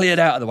been cleared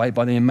out of the way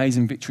by the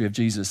amazing victory of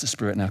Jesus. The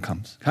Spirit now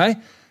comes. Okay?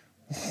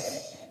 You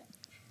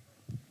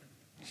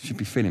should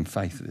be feeling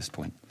faith at this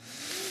point.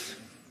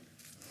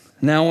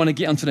 Now I want to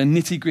get onto the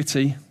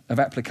nitty-gritty of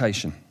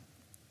application.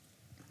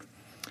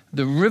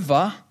 The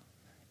river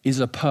is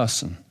a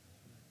person.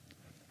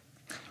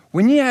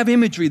 When you have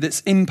imagery that's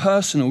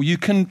impersonal, you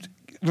can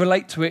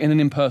relate to it in an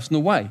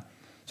impersonal way.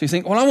 So you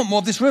think, well, I want more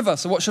of this river,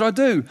 so what should I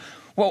do?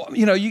 Well,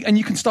 and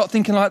you can start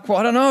thinking like, well,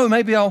 I don't know,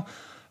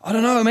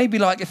 maybe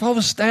like if I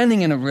was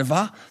standing in a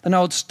river, then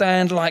I would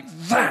stand like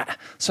that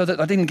so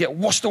that I didn't get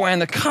washed away in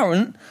the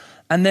current,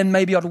 and then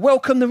maybe I'd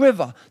welcome the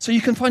river. So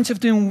you can find yourself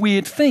doing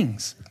weird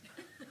things.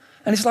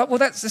 And it's like, well,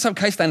 that's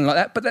okay standing like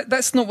that, but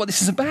that's not what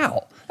this is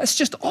about. That's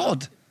just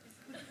odd.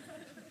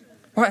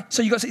 Right,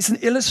 so it's an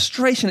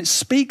illustration. It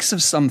speaks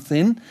of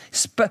something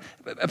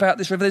about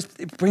this river.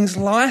 It brings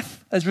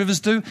life, as rivers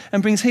do,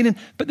 and brings healing.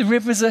 But the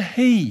river is a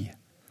he,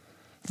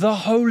 the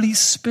Holy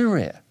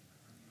Spirit.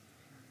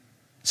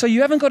 So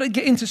you haven't got to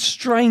get into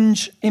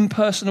strange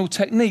impersonal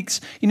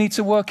techniques. You need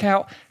to work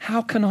out,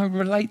 how can I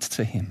relate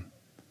to him?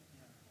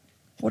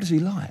 What is he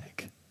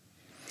like?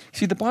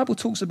 See, the Bible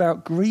talks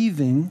about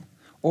grieving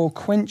or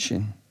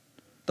quenching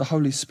the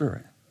Holy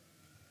Spirit.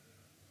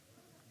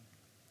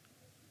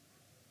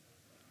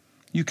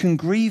 You can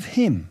grieve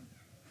him.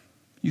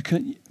 You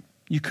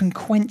can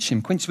quench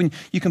him. Quench when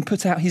you can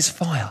put out his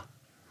fire.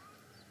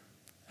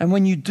 And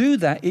when you do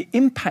that, it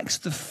impacts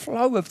the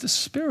flow of the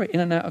Spirit in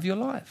and out of your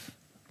life.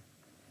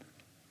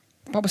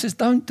 The Bible says,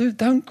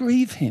 don't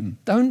grieve him.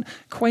 Don't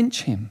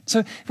quench him.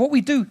 So what we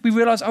do, we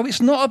realize,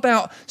 it's not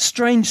about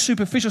strange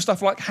superficial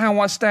stuff like how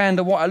I stand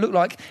or what I look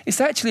like.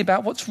 It's actually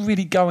about what's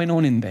really going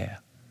on in there,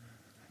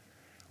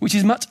 which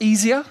is much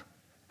easier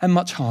and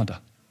much harder.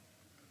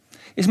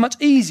 It's much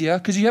easier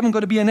because you haven't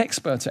got to be an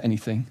expert at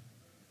anything.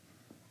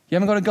 You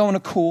haven't got to go on a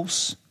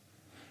course.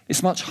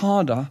 It's much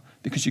harder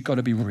because you've got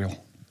to be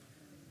real.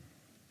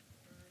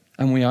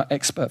 And we are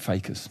expert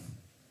fakers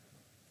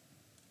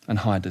and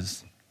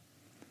hiders.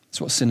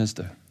 It's what sinners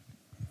do.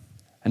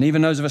 And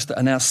even those of us that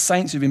are now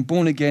saints who've been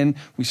born again,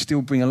 we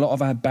still bring a lot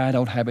of our bad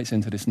old habits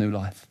into this new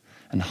life.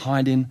 And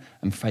hiding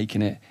and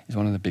faking it is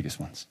one of the biggest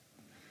ones.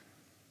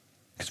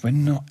 Because we're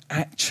not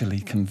actually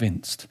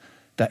convinced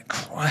that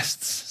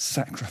Christ's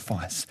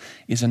sacrifice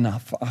is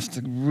enough for us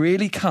to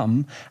really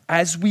come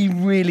as we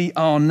really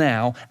are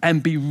now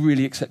and be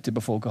really accepted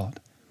before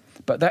God.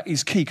 But that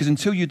is key, because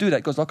until you do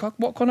that, God's like,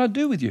 what can I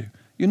do with you?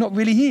 You're not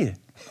really here.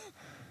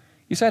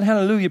 You're saying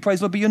hallelujah, praise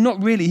the Lord, but you're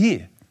not really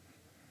here.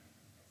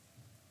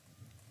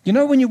 You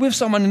know when you're with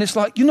someone and it's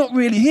like, you're not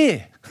really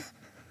here.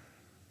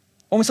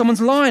 Or when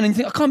someone's lying and you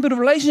think, I can't build a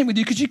relationship with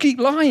you because you keep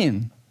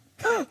lying.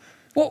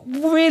 What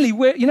really?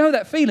 You know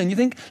that feeling? You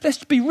think,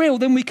 let's be real.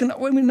 Then we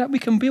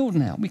can build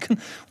now.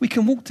 We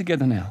can walk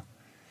together now.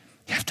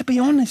 You have to be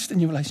honest in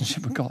your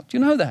relationship with God. Do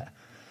you know that?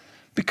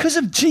 Because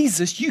of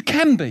Jesus, you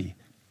can be.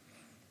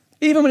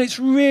 Even when it's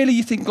really,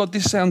 you think, God,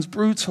 this sounds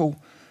brutal,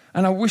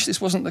 and I wish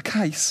this wasn't the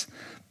case,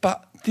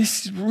 but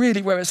this is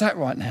really where it's at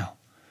right now.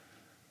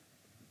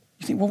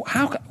 You think, well,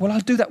 how will I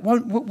do that?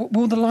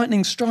 Will the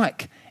lightning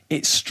strike?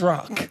 It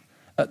struck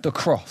at the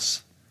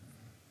cross.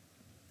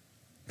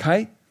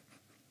 Okay?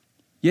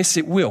 Yes,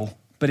 it will,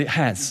 but it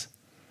has.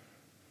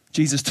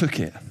 Jesus took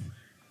it.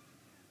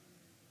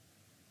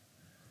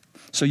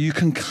 So you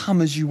can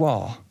come as you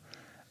are.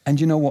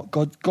 And you know what?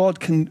 God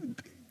can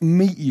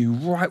meet you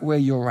right where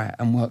you're at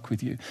and work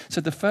with you.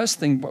 So the first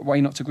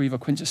way not to grieve or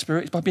quench the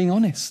Spirit is by being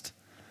honest.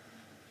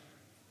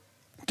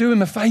 Do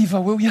him a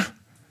favor, will you?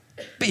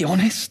 Be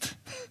honest.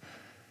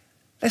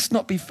 Let's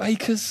not be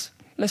fakers.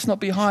 Let's not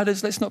be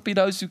hiders. Let's not be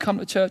those who come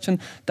to church and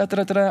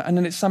and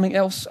then it's something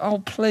else. Oh,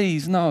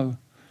 please, no.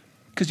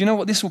 Because you know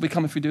what this will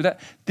become if we do that?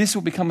 This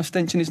will become a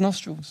stench in his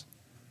nostrils.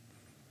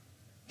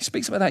 He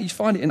speaks about that. You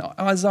find it in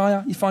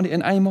Isaiah. You find it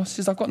in Amos. He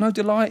says, I've got no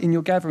delight in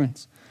your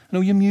gatherings and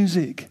all your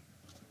music.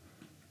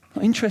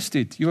 Not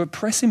interested. You're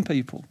oppressing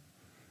people.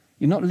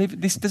 You're not living.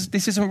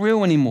 This isn't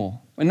real anymore.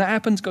 When that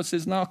happens, God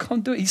says, no, I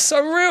can't do it. He's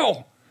so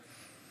real.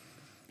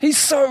 He's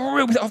so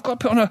real. I've got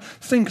to put on a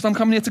thing because I'm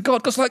coming here to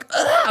God. God's like,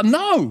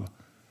 no.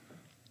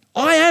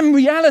 I am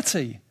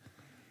reality.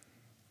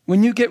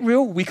 When you get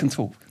real, we can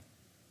talk.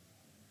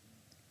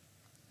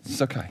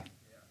 It's okay.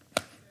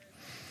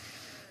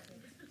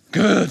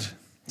 Good.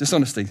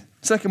 Dishonesty.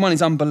 Second one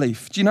is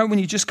unbelief. Do you know when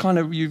you just kind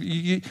of,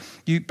 you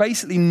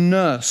basically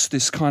nurse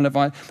this kind of,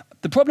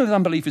 the problem with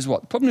unbelief is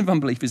what? The problem with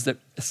unbelief is that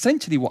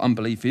essentially what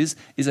unbelief is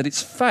that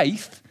it's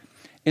faith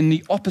in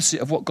the opposite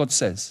of what God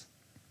says.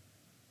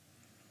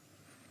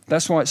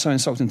 That's why it's so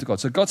insulting to God.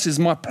 So God says,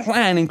 my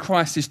plan in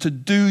Christ is to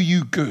do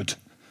you good.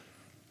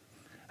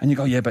 And you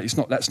go, yeah, but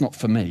that's not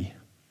for me.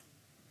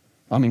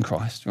 I'm in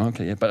Christ.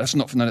 Okay, yeah, but that's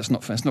not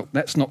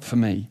for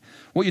me.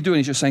 What you're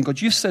doing is you're saying,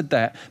 God, you've said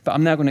that, but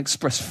I'm now going to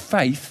express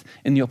faith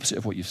in the opposite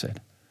of what you've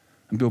said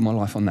and build my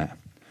life on that.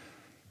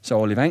 So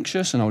I'll live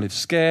anxious and I'll live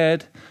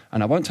scared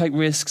and I won't take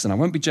risks and I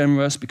won't be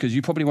generous because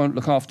you probably won't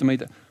look after me.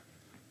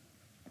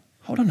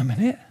 Hold on a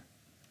minute.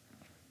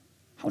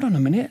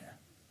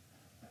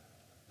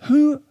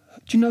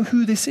 Do you know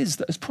who this is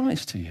that has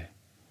promised to you?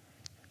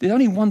 There's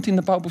only one thing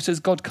the Bible says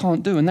God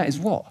can't do, and that is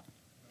what?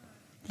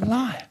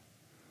 Lie.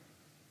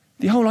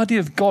 The whole idea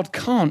of God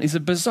can't is a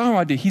bizarre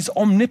idea. He's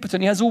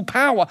omnipotent. He has all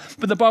power.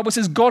 But the Bible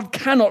says God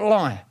cannot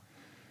lie.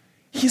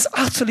 He's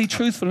utterly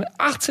truthful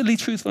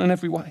in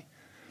every way.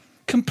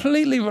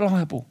 Completely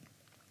reliable.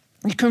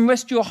 You can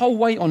rest your whole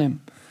weight on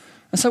him.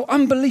 And so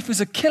unbelief is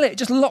a killer. It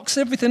just locks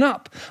everything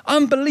up.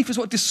 Unbelief is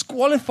what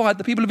disqualified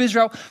the people of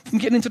Israel from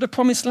getting into the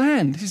promised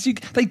land.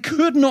 They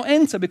could not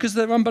enter because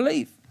of their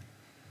unbelief.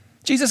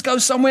 Jesus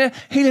goes somewhere,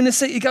 healing the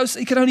sick. He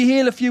can only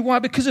heal a few. Why?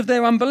 Because of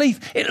their unbelief.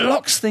 It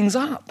locks things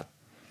up.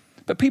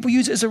 But people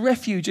use it as a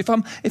refuge. If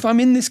I'm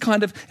in this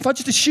kind of, if I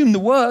just assume the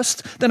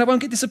worst, then I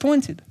won't get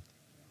disappointed.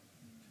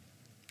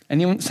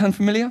 Anyone sound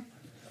familiar?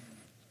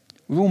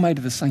 We're all made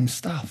of the same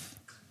stuff.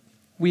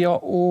 We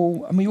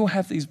all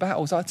have these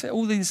battles. I tell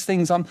all these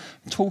things I'm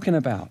talking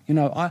about.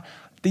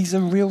 These are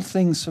real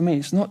things for me.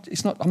 It's not.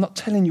 I'm not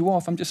telling you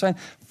off. I'm just saying,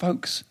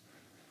 folks,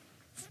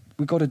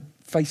 we've got to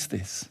face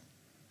this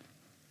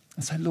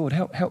and say, Lord,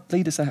 help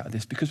lead us out of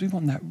this because we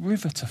want that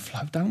river to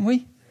flow, don't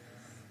we?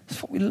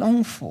 That's what we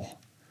long for.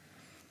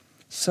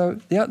 So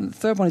the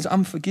third one is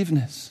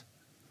unforgiveness.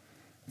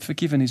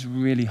 Forgiving is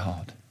really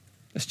hard.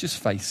 Let's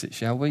just face it,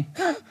 shall we?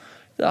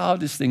 The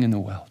hardest thing in the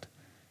world.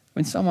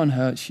 When someone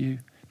hurts you,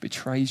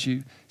 betrays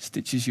you,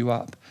 stitches you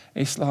up,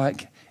 it's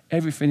like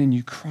everything in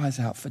you cries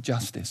out for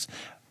justice.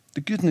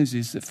 The good news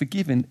is that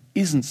forgiving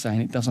isn't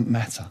saying it doesn't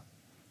matter.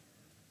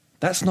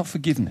 That's not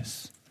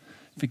forgiveness.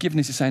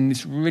 Forgiveness is saying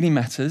this really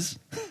matters,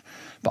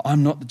 but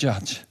I'm not the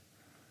judge.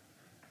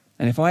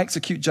 And if I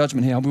execute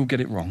judgment here, I will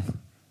get it wrong.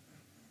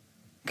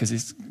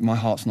 Because my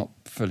heart's not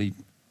fully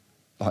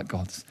like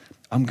God's.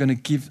 I'm going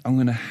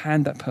to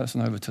hand that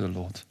person over to the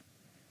Lord.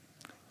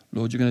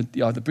 Lord, you're going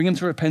to either bring them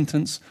to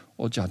repentance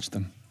or judge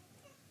them.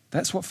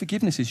 That's what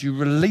forgiveness is. You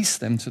release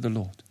them to the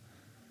Lord.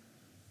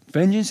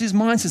 Vengeance is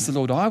mine, says the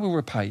Lord. I will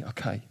repay.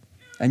 Okay.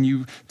 And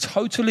you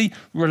totally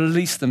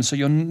release them so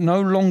you're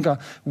no longer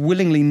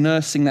willingly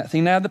nursing that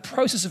thing. Now, the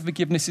process of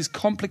forgiveness is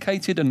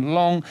complicated and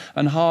long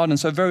and hard. And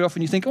so very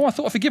often you think, I've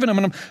forgiven them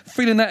and I'm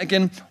feeling that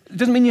again. It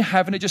doesn't mean you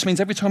haven't. It just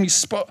means every time you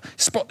spot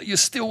that you're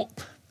still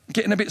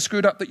getting a bit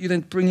screwed up, that you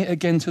then bring it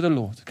again to the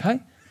Lord. Okay?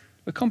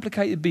 We're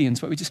complicated beings,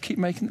 but we just keep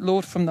making it,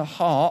 Lord, from the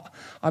heart.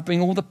 I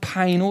bring all the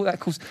pain, all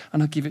that cause,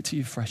 and I give it to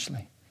you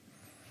freshly.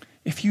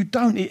 If you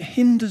don't,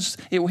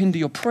 it will hinder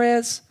your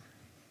prayers.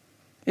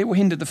 It will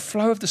hinder the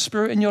flow of the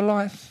Spirit in your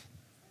life.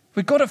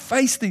 We've got to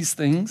face these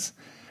things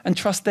and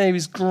trust there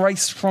is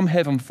grace from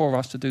heaven for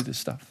us to do this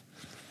stuff.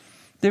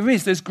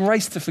 There's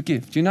grace to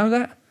forgive. Do you know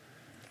that?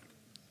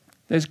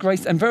 There's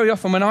grace. And very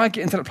often when I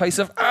get into the place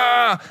of,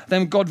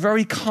 then God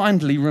very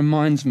kindly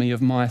reminds me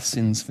of my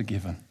sins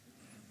forgiven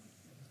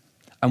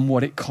and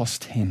what it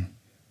cost him.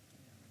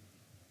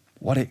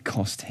 What it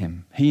cost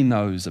him. He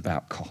knows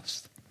about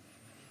cost.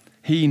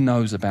 He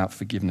knows about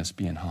forgiveness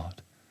being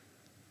hard.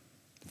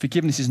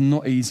 Forgiveness is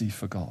not easy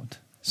for God.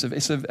 So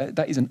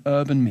that is an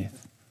urban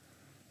myth.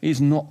 It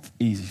is not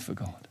easy for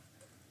God.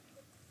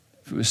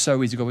 If it was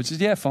so easy, God would say,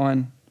 yeah,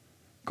 fine.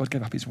 God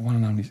gave up his one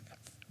and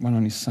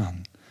only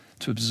son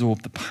to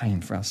absorb the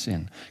pain for our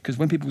sin. Because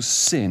when people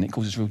sin, it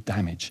causes real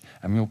damage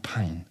and real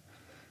pain.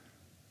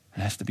 And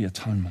it has to be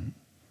atonement.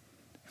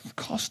 It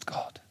cost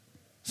God.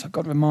 So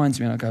God reminds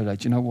me and I go,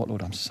 do you know what,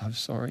 Lord, I'm so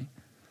sorry.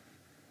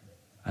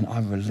 And I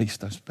release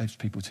those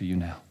people to you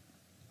now.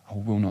 I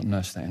will not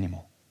nurse that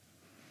anymore.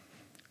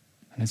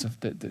 And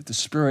the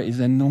Spirit is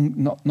then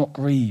not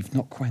grieved,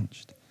 not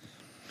quenched.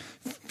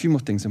 A few more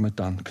things and we're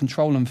done.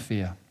 Control and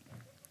fear.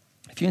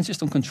 If you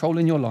insist on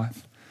controlling your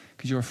life,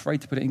 because you're afraid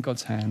to put it in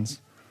God's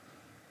hands,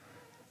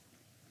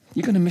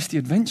 you're going to miss the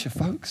adventure,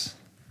 folks.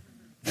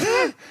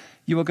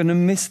 You are going to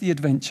miss the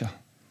adventure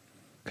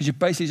because you're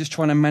basically just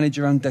trying to manage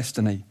your own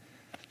destiny.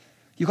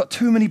 You've got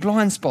too many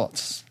blind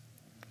spots.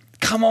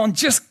 Come on,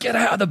 just get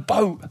out of the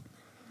boat.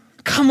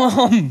 Come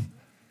on.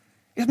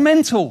 It's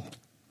mental.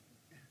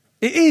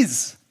 It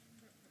is.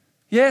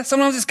 Yeah,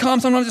 sometimes it's calm,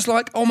 sometimes it's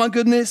like, oh my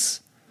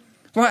goodness.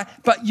 Right,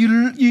 but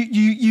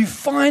you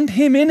find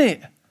him in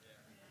it.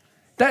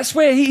 That's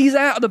where he's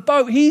out of the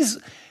boat. He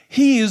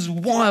is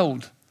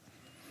wild.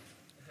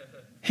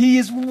 He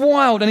is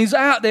wild, and he's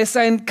out there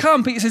saying,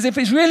 come. Peter says, if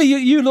it's really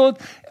you, Lord,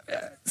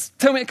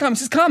 tell me to come. He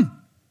says,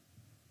 come.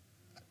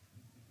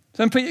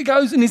 So then Peter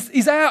goes, and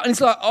he's out, and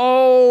it's like,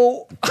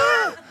 oh,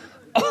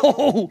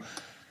 oh.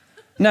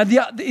 Now,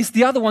 it's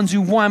the other ones who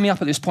wind me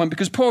up at this point,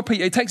 because poor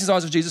Peter, he takes his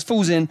eyes off Jesus,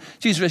 falls in,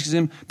 Jesus rescues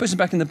him, puts him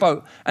back in the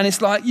boat, and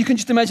it's like, you can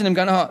just imagine him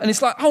going, oh, and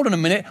it's like, hold on a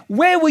minute,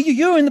 where were you?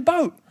 You were in the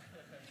boat.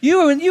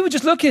 You were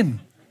just looking.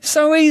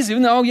 So easy.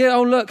 Oh, yeah,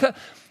 oh, look.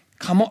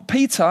 Come on,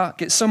 Peter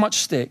gets so much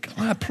stick.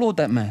 I applaud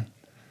that man.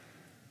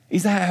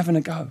 He's out having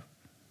a go.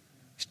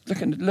 He's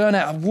looking to learn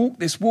how to walk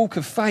this walk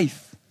of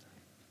faith.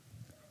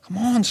 Come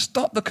on,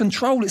 stop the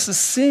control. It's a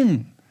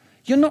sin.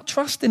 You're not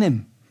trusting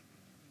him.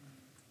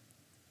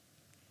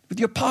 With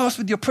your past,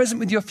 with your present,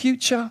 with your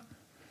future.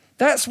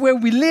 That's where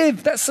we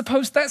live. That's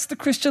the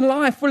Christian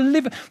life. We're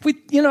living.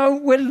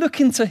 We're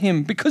looking to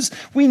him because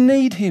we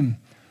need him.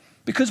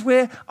 Because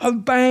we're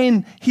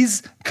obeying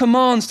his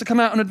commands to come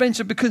out on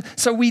adventure.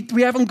 So we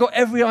haven't got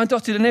every I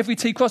dotted and every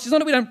T crossed. It's not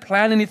that we don't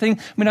plan anything,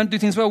 we don't do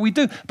things well, we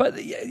do. But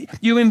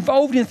you're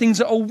involved in things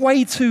that are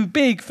way too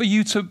big for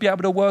you to be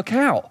able to work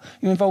out.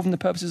 You're involved in the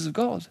purposes of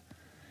God.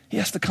 He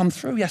has to come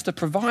through, he has to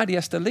provide, he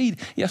has to lead,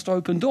 he has to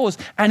open doors.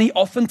 And he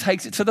often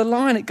takes it to the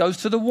line, it goes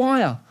to the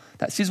wire.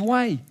 That's his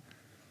way. You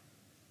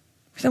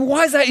say,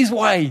 why is that his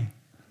way?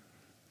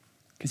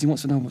 Because he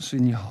wants to know what's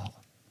in your heart.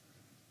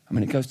 And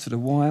when it goes to the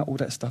wire, all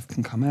that stuff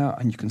can come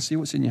out and you can see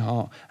what's in your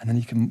heart, and then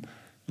he can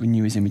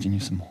renew his image in you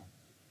some more.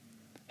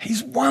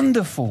 He's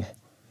wonderful.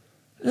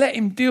 Let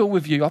him deal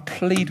with you. I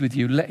plead with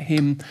you. Let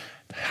him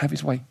have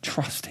his way.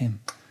 Trust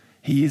him.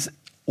 He is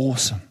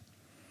awesome.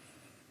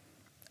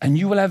 And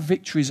you will have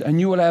victories,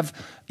 and you will have,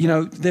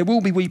 there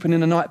will be weeping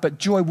in the night, but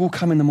joy will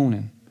come in the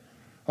morning.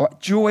 All right,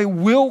 joy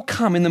will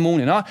come in the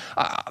morning.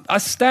 I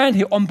stand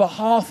here on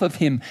behalf of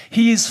him.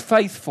 He is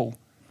faithful.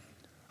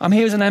 I'm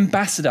here as an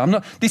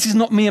ambassador. This is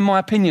not me and my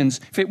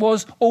opinions. If it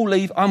was, all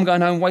leave, I'm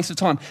going home, waste of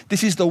time.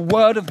 This is the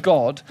word of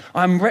God.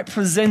 I'm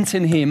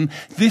representing him.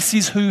 This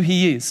is who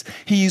he is.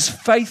 He is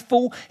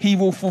faithful. He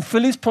will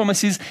fulfill his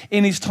promises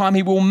in his time.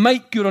 He will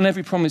make good on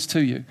every promise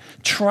to you.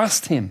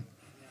 Trust him.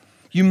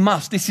 You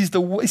must.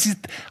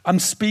 I'm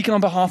speaking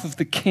on behalf of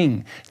the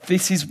King.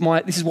 This is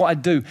what I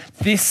do.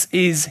 This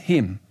is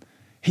him.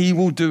 He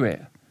will do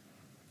it.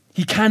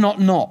 He cannot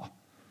not.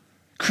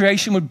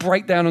 Creation would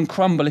break down and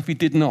crumble if he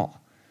did not.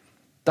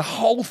 The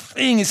whole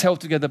thing is held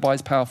together by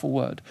his powerful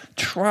word.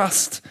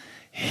 Trust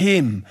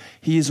him.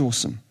 He is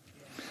awesome.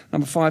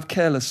 Number 5,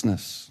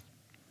 carelessness.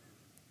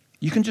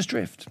 You can just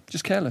drift,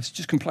 just careless,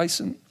 just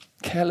complacent,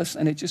 careless,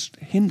 and it just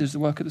hinders the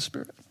work of the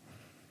Spirit.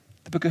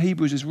 The book of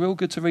Hebrews is real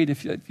good to read.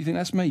 If you think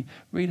that's me,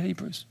 read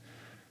Hebrews.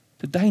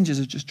 The dangers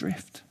of just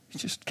drift.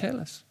 It's just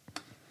careless.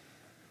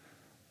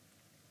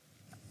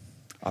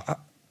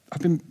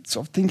 I've been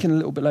sort of thinking a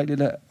little bit lately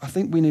that I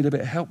think we need a bit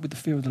of help with the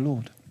fear of the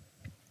Lord.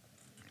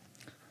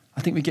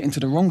 I think we get into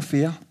the wrong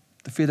fear,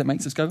 the fear that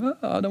makes us go,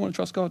 oh, I don't want to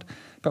trust God.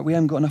 But we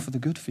haven't got enough of the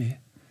good fear,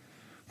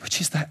 which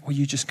is that where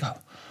you just go,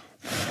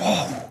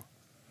 whoa,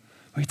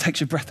 where it takes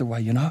your breath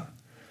away, And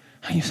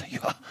you say,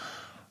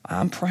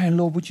 I'm praying,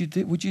 Lord, would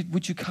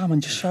you come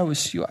and just show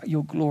us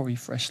your glory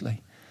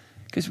freshly?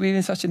 Because we're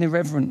in such an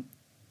irreverent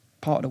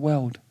part of the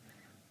world.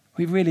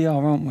 We really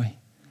are, aren't we?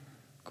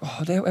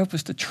 God, help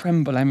us to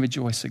tremble and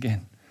rejoice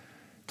again.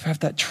 To have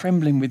that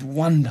trembling with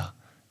wonder.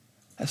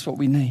 That's what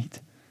we need.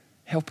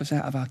 Help us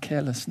out of our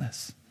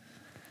carelessness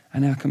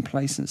and our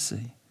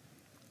complacency.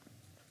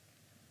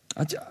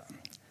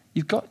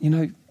 You've got,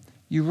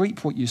 you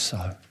reap what you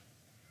sow.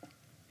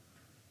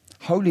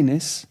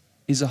 Holiness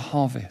is a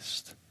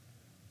harvest.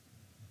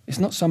 It's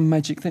not some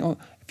magic thing.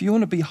 If you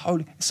want to be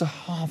holy, it's a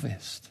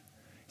harvest.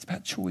 It's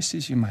about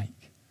choices you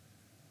make.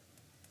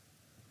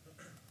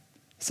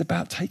 It's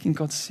about taking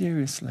God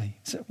seriously.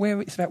 It's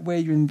about where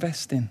you're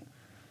investing.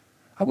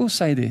 I will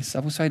say this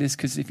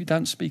because if you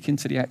don't speak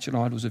into the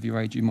actual idols of your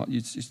age,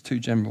 it's too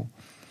general.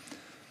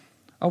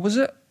 I was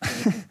at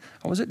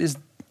this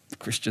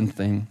Christian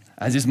thing,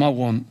 as is my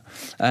want,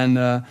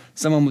 and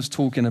someone was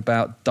talking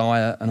about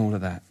diet and all of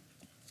that.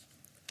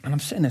 And I'm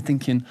sitting there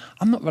thinking,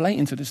 I'm not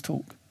relating to this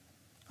talk.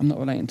 I'm not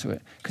relating to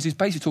it. Because he's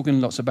basically talking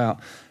lots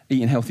about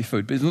eating healthy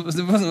food. But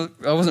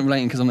I wasn't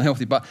relating because I'm not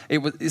healthy, but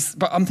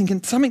but I'm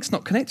thinking something's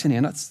not connecting here.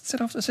 And I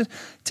said,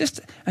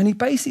 and he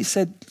basically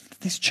said,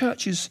 this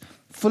church is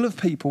full of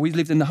people. We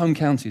lived in the home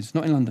counties,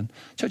 not in London.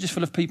 Church is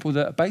full of people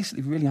that are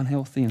basically really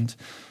unhealthy and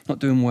not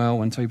doing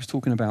well. And so he was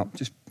talking about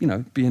just,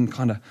 being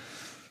kind of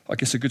I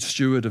guess, a good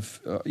steward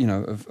of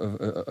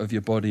of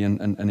your body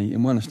and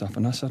eating well and stuff.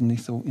 And I suddenly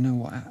thought, you know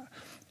what?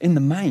 In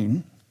the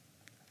main,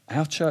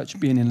 our church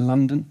being in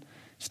London,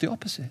 it's the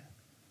opposite.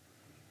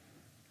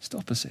 It's the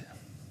opposite.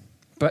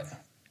 But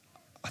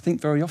I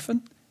think very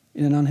often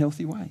in an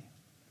unhealthy way.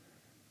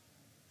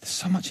 There's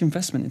so much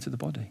investment into the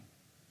body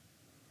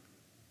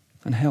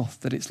and health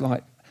that it's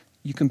like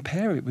you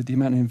compare it with the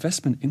amount of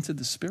investment into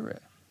the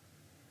spirit.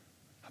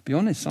 I'll be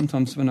honest,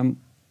 sometimes when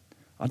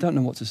I don't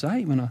know what to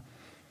say when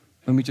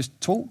we just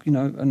talk, and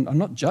I'm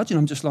not judging,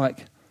 I'm just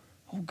like,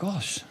 oh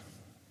gosh,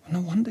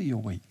 no wonder you're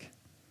weak.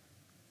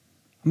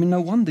 I mean,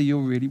 no wonder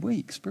you're really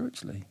weak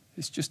spiritually.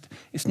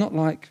 It's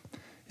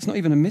not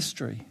even a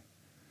mystery.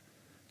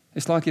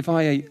 It's like if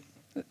I ate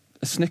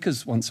a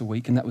Snickers once a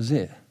week and that was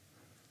it,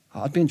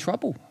 I'd be in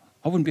trouble.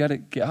 I wouldn't be able to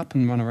get up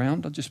and run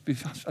around.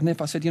 And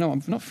if I said,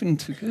 I'm not feeling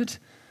too good,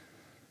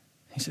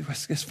 he said,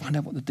 let's find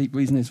out what the deep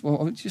reason is. Well,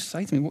 I would just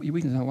say to me, what are you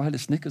eating? I had a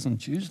Snickers on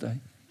Tuesday.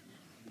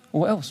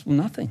 Or what else? Well,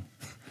 nothing.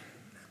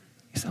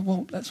 He said,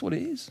 well, that's what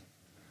it is.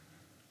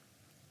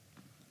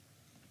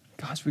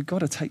 Guys, we've got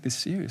to take this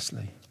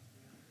seriously.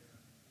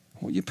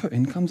 What you put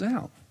in comes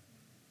out.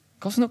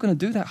 God's not going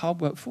to do that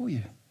hard work for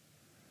you.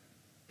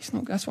 It's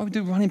not. That's why we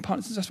do running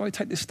partners. That's why we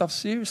take this stuff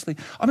seriously.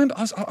 I remember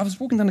I was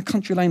walking down a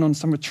country lane on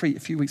some retreat a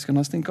few weeks ago, and I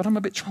was thinking, God, I'm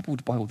a bit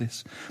troubled by all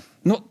this.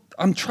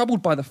 I'm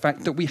troubled by the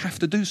fact that we have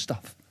to do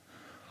stuff.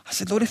 I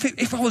said, Lord,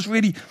 if I was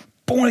really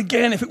born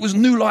again, if it was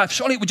new life,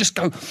 surely it would just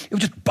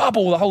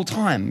bubble the whole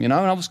time, And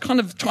I was kind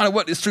of trying to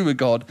work this through with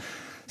God,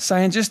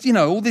 saying just,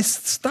 all this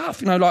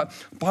stuff, like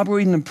Bible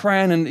reading and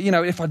praying, and,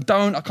 if I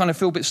don't, I kind of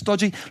feel a bit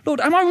stodgy.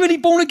 Lord, am I really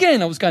born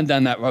again? I was going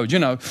down that road,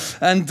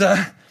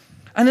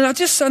 And then I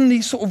just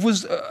suddenly sort of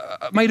was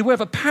made aware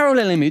of a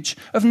parallel image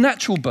of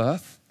natural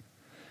birth.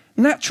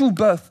 Natural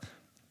birth,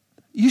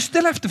 you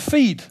still have to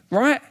feed,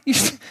 right? You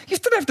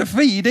still have to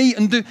feed, eat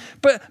and do,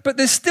 but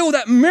there's still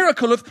that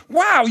miracle of,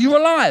 wow, you're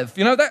alive.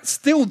 That's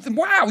still,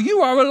 wow,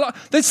 you are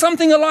alive. There's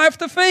something alive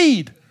to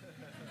feed.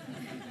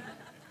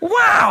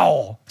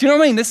 Wow. Do you know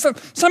what I mean? There's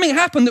something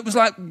happened that was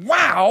like,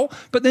 wow,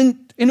 but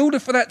then in order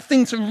for that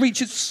thing to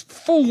reach its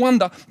full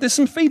wonder, there's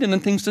some feeding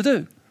and things to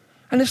do.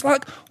 And it's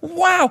like,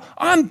 wow,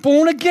 I'm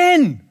born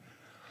again.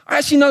 I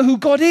actually know who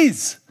God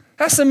is.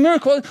 That's a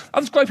miracle. I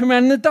was groping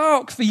around in the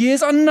dark for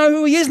years. I know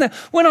who he is now.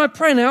 When I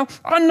pray now,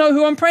 I know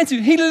who I'm praying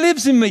to. He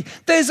lives in me.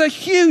 There's a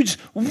huge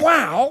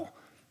wow,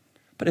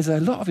 but there's a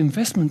lot of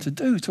investment to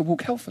do to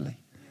walk healthily.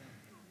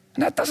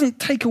 And that doesn't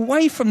take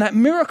away from that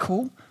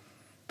miracle,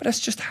 but that's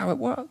just how it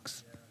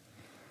works.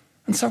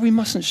 And so we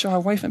mustn't shy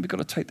away from it. We've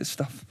got to take this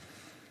stuff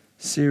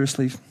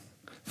seriously.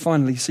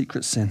 Finally,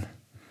 secret sin.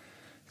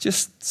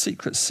 Just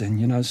secret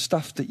sin,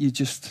 stuff that you're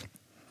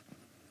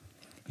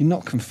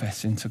not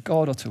confessing to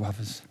God or to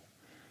others.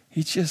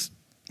 You just,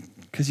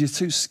 because you're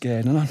too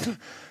scared. And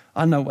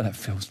I know what that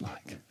feels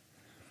like.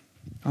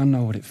 I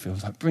know what it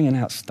feels like. Bringing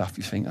out stuff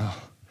you think,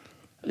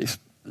 it's,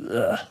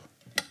 ugh.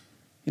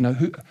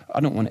 I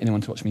don't want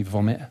anyone to watch me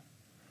vomit.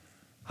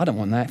 I don't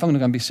want that. If I'm going to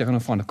go and be sick, I'm going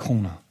to find a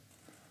corner.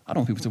 I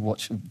don't want people to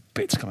watch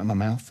bits come out of my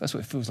mouth. That's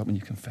what it feels like when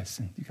you confess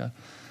sin. You go,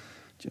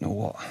 do you know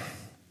what?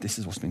 This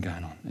is what's been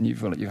going on. And you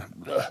feel like you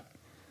go, ugh.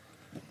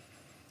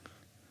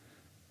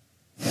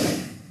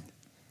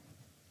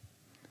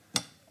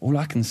 All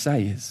I can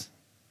say is,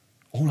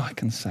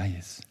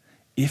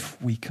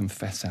 if we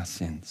confess our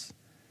sins,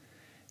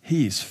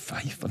 he is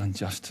faithful and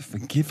just to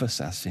forgive us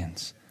our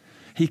sins.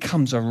 He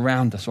comes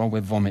around us while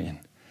we're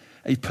vomiting.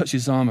 He puts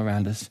his arm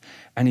around us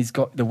and he's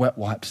got the wet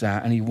wipes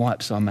out and he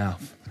wipes our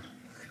mouth.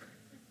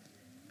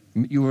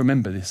 You'll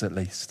remember this at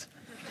least.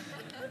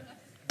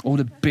 All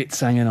the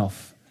bits hanging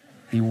off.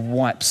 He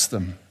wipes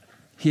them.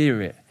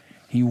 Hear it.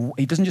 He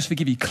doesn't just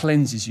forgive you, he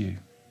cleanses you.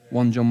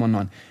 1 John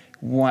 1:9.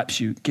 Wipes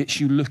you, gets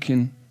you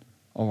looking,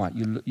 all right,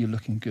 you're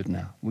looking good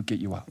now. We'll get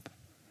you up.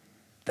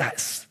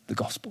 That's the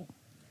gospel.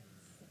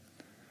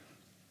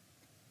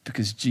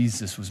 Because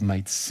Jesus was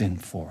made sin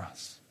for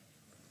us.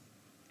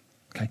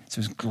 Okay, so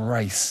it's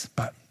grace,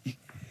 but you've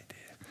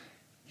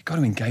got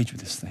to engage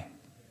with this thing.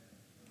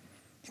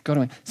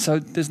 So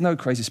there's no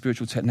crazy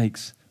spiritual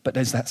techniques, but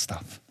there's that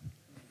stuff.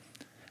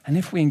 And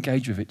if we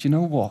engage with it, do you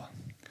know what?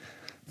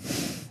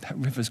 That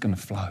river's going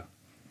to flow.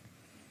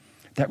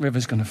 That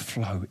river's going to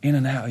flow in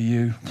and out of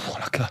you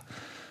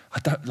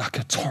like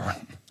a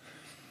torrent.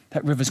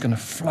 That river's going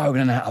to flow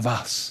in and out of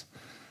us.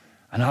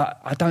 And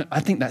I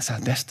think that's our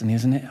destiny,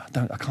 isn't it?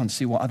 I can't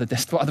see what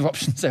other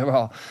options there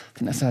are. I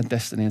think that's our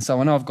destiny. And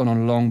so I know I've gone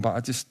on long, but I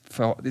just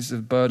felt this is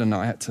a burden that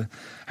I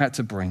had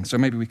to bring. So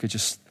maybe we could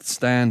just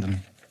stand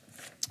and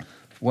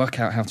work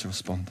out how to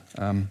respond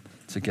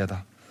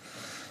together.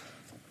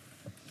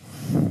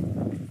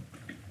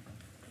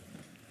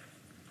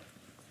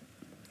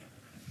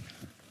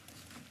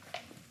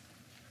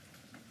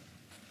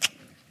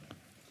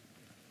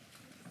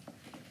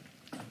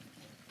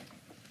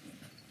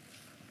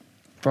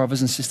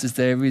 Brothers and sisters,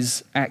 there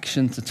is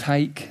action to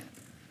take.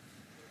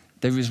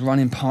 There is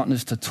running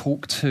partners to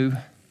talk to.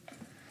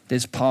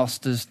 There's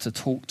pastors to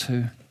talk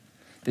to.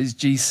 There's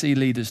GC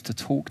leaders to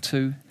talk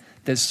to.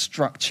 There's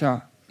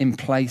structure in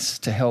place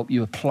to help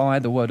you apply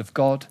the word of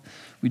God.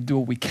 We do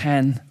what we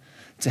can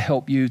to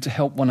help you, to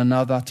help one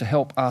another, to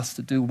help us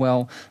to do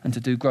well and to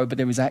do grow. But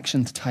there is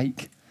action to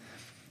take.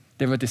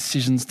 There are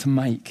decisions to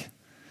make.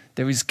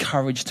 There is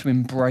courage to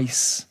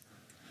embrace.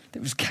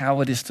 There is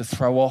cowardice to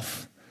throw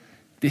off.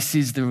 This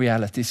is the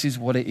reality. This is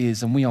what it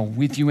is. And we are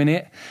with you in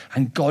it.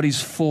 And God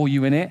is for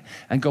you in it.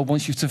 And God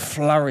wants you to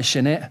flourish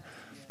in it.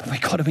 But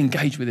we've got to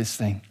engage with this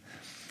thing.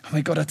 And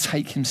we've got to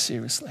take him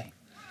seriously.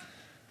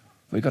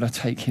 We've got to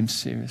take him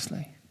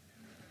seriously.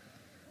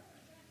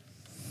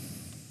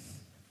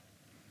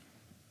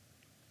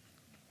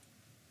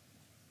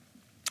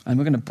 And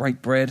we're going to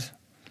break bread.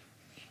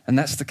 And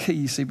that's the key.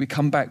 You see, we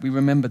come back, we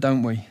remember,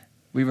 don't we?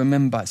 We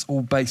remember. It's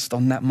all based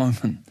on that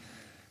moment.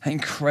 An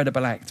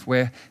incredible act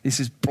where this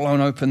is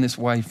blown open this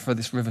way for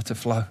this river to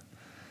flow.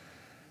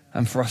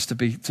 And for us to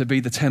be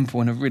the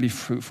temple in a really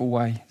fruitful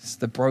way. It's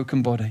the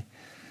broken body.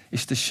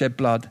 It's to shed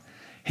blood.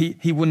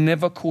 He will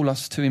never call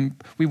us to,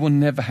 we will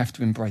never have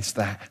to embrace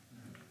that.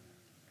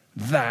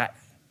 That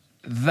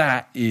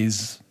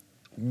is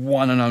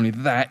one and only.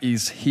 That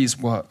is his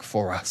work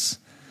for us.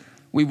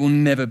 We will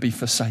never be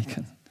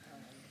forsaken.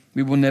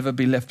 We will never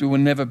be left. We will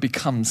never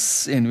become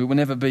sin. We will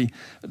never be,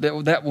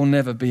 that will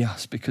never be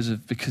us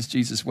because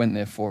Jesus went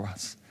there for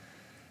us.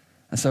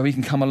 And so he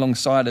can come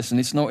alongside us, and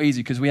it's not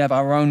easy because we have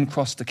our own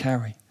cross to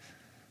carry.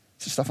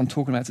 It's the stuff I'm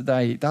talking about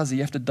today. It does.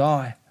 You have to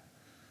die.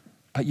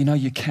 But you know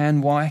you can.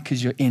 Why?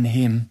 Because you're in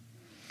him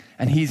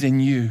and he's in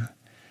you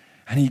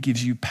and he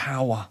gives you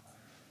power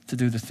to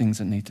do the things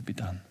that need to be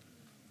done.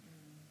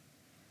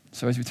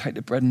 So as we take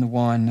the bread and the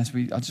wine,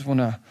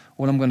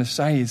 all I'm going to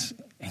say is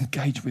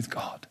engage with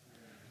God.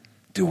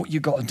 Do what you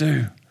got to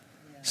do.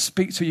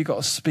 Speak to who you got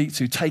to speak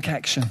to. Take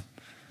action.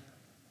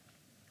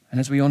 And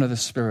as we honor the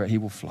Spirit, he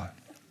will flow.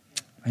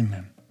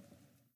 Amen.